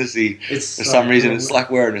real businessy. For some reason, it's like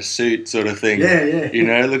wearing a suit sort of thing. Yeah.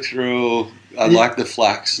 It looks real. I like the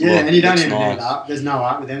flax. Yeah, and you don't even need art. There's no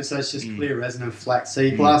art with them, so it's just clear resin and flax. So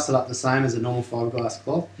you glass it up the same as a normal fiberglass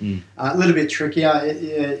cloth. A little bit trickier.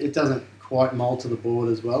 It doesn't quite mold to the board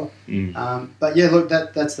as well. But look,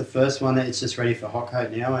 that's the first one. It's just ready for hot coat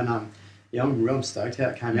now, and I'm stoked how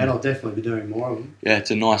it came out. I'll definitely be doing more of them. Yeah, it's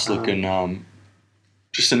a nice looking,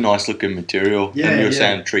 just a nice looking material. And you were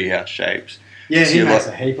saying treehouse shapes. Yeah, he makes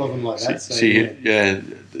a heap of them like that. The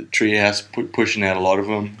treehouse pushing out a lot of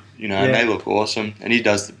them. And they look awesome. And he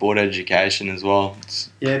does the board education as well.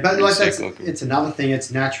 But it's another thing.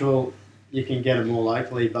 It's natural. You can get it more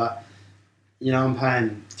locally, but I'm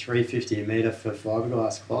paying $3.50 a metre for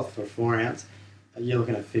fiberglass cloth for a 4 ounce. You're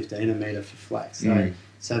looking at $15 a metre for flax.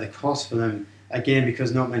 So the cost for them, again,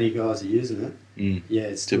 because not many guys are using it.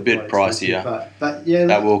 It's a bit pricier. But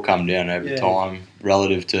that will come down over time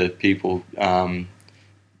relative to people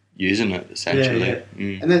using it essentially.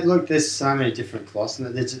 And then look, there's so many different cloths,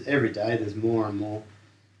 and every day there's more and more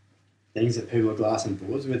things that people are glassing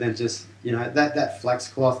boards with, and just that flax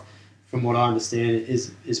cloth, from what I understand,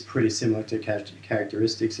 is pretty similar to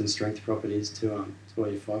characteristics and strength properties to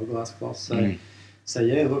all your fiberglass cloths. So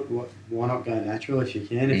look, why not go natural if you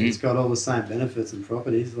can? If it's got all the same benefits and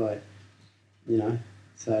properties, So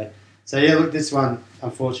So yeah, look, this one,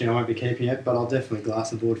 unfortunately, I won't be keeping it, but I'll definitely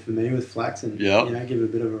glass a board for me with flax and Yep. give it a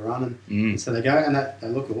bit of a run, and so they go, and they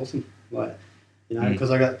look awesome, like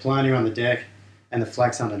because I got Polonium on the deck and the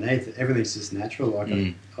flax underneath. Everything's just natural. Like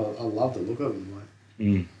I love the look of them.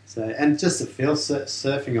 Like so, and just the feel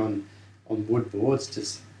surfing on wood boards,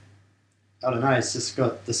 just I don't know. It's just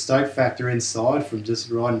got the stoke factor inside from just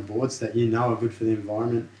riding boards that are good for the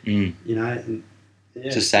environment. And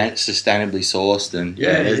sustainably sourced, and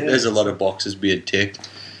there's a lot of boxes being ticked.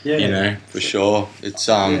 For sure. It's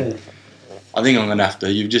I think I'm gonna have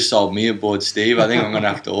to. You've just sold me a board, Steve. I think I'm gonna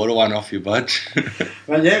have to order one off you, bud.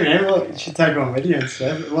 But yeah, man. Well, you should take one with you and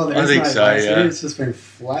stuff. Well, I think so. Yeah, it's just been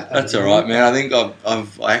flat. That's all right, man. I think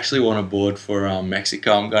I actually want a board for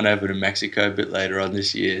Mexico. I'm going over to Mexico a bit later on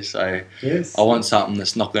this year, so I want something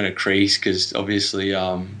that's not going to crease because obviously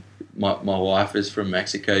my wife is from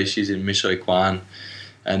Mexico. She's in Michoacan,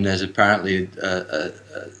 and there's apparently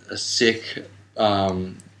a sick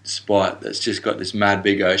spot that's just got this mad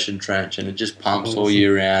big ocean trench, and it just pumps all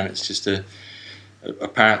year round. It's just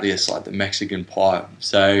apparently it's like the Mexican pipe.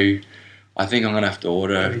 So I think I'm gonna have to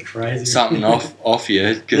order something off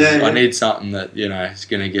you because I need something that is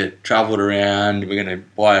gonna get travelled around. We're gonna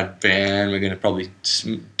buy a van. We're gonna probably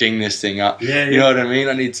ding this thing up. You know what I mean?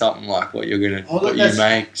 I need something like what you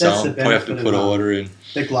make. So I'll probably have to put an order in.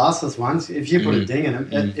 The glassless ones, if you put a ding in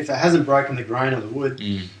them, if it hasn't broken the grain of the wood,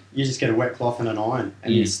 you just get a wet cloth and an iron,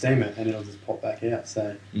 and you steam it, and it'll just pop back out.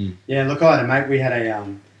 So, look, I had a mate. We had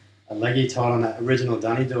a leggy tied on that original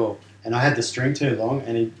dunny door, and I had the string too long,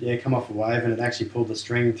 and he come off a wave, and it actually pulled the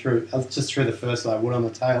string through the first layer of wood on the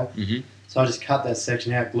tail. So I just cut that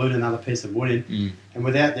section out, glued another piece of wood in, and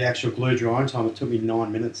without the actual glue drying time, it took me 9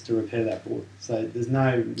 minutes to repair that board. So there's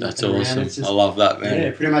no... That's awesome. I love that, man.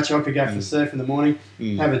 Yeah, pretty much I could go for surf in the morning,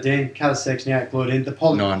 have a ding, cut a section out, glue it in. The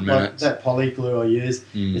poly, 9 minutes. That poly glue I use,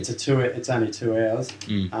 it's only 2 hours.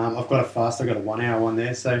 I've got I've got a 1 hour one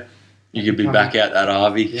there, so... You could be back out that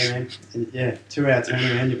RV. Yeah, man. And 2 hour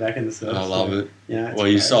turnaround, you're back in the surf. I love it. Well,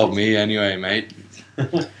 you sold me anyway, mate.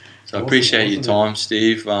 So I appreciate your time,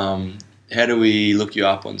 Steve. How do we look you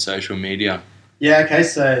up on social media? Yeah, okay,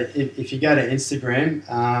 so if you go to Instagram,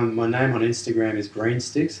 my name on Instagram is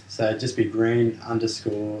Greensticks, so just be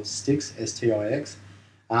green_sticks, STIX.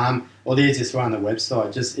 Or the easiest way on the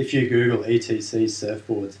website, just if you Google ETC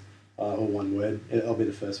surfboards, all one word, it'll be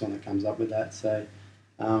the first one that comes up with that. So,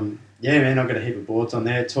 man, I've got a heap of boards on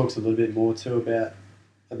there. It talks a little bit more too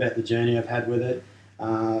about the journey I've had with it.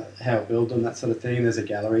 How I build them, that sort of thing. There's a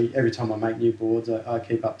gallery. Every time I make new boards, I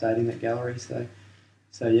keep updating that gallery. So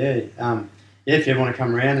if you ever want to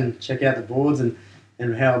come around and check out the boards and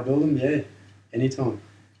how I build them, anytime.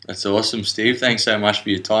 That's awesome, Steve. Thanks so much for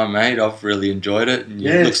your time, mate. I've really enjoyed it. And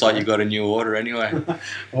it looks like you got a new order anyway.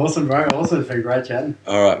 Awesome, bro. Awesome. It's been great chatting.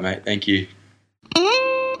 All right, mate. Thank you.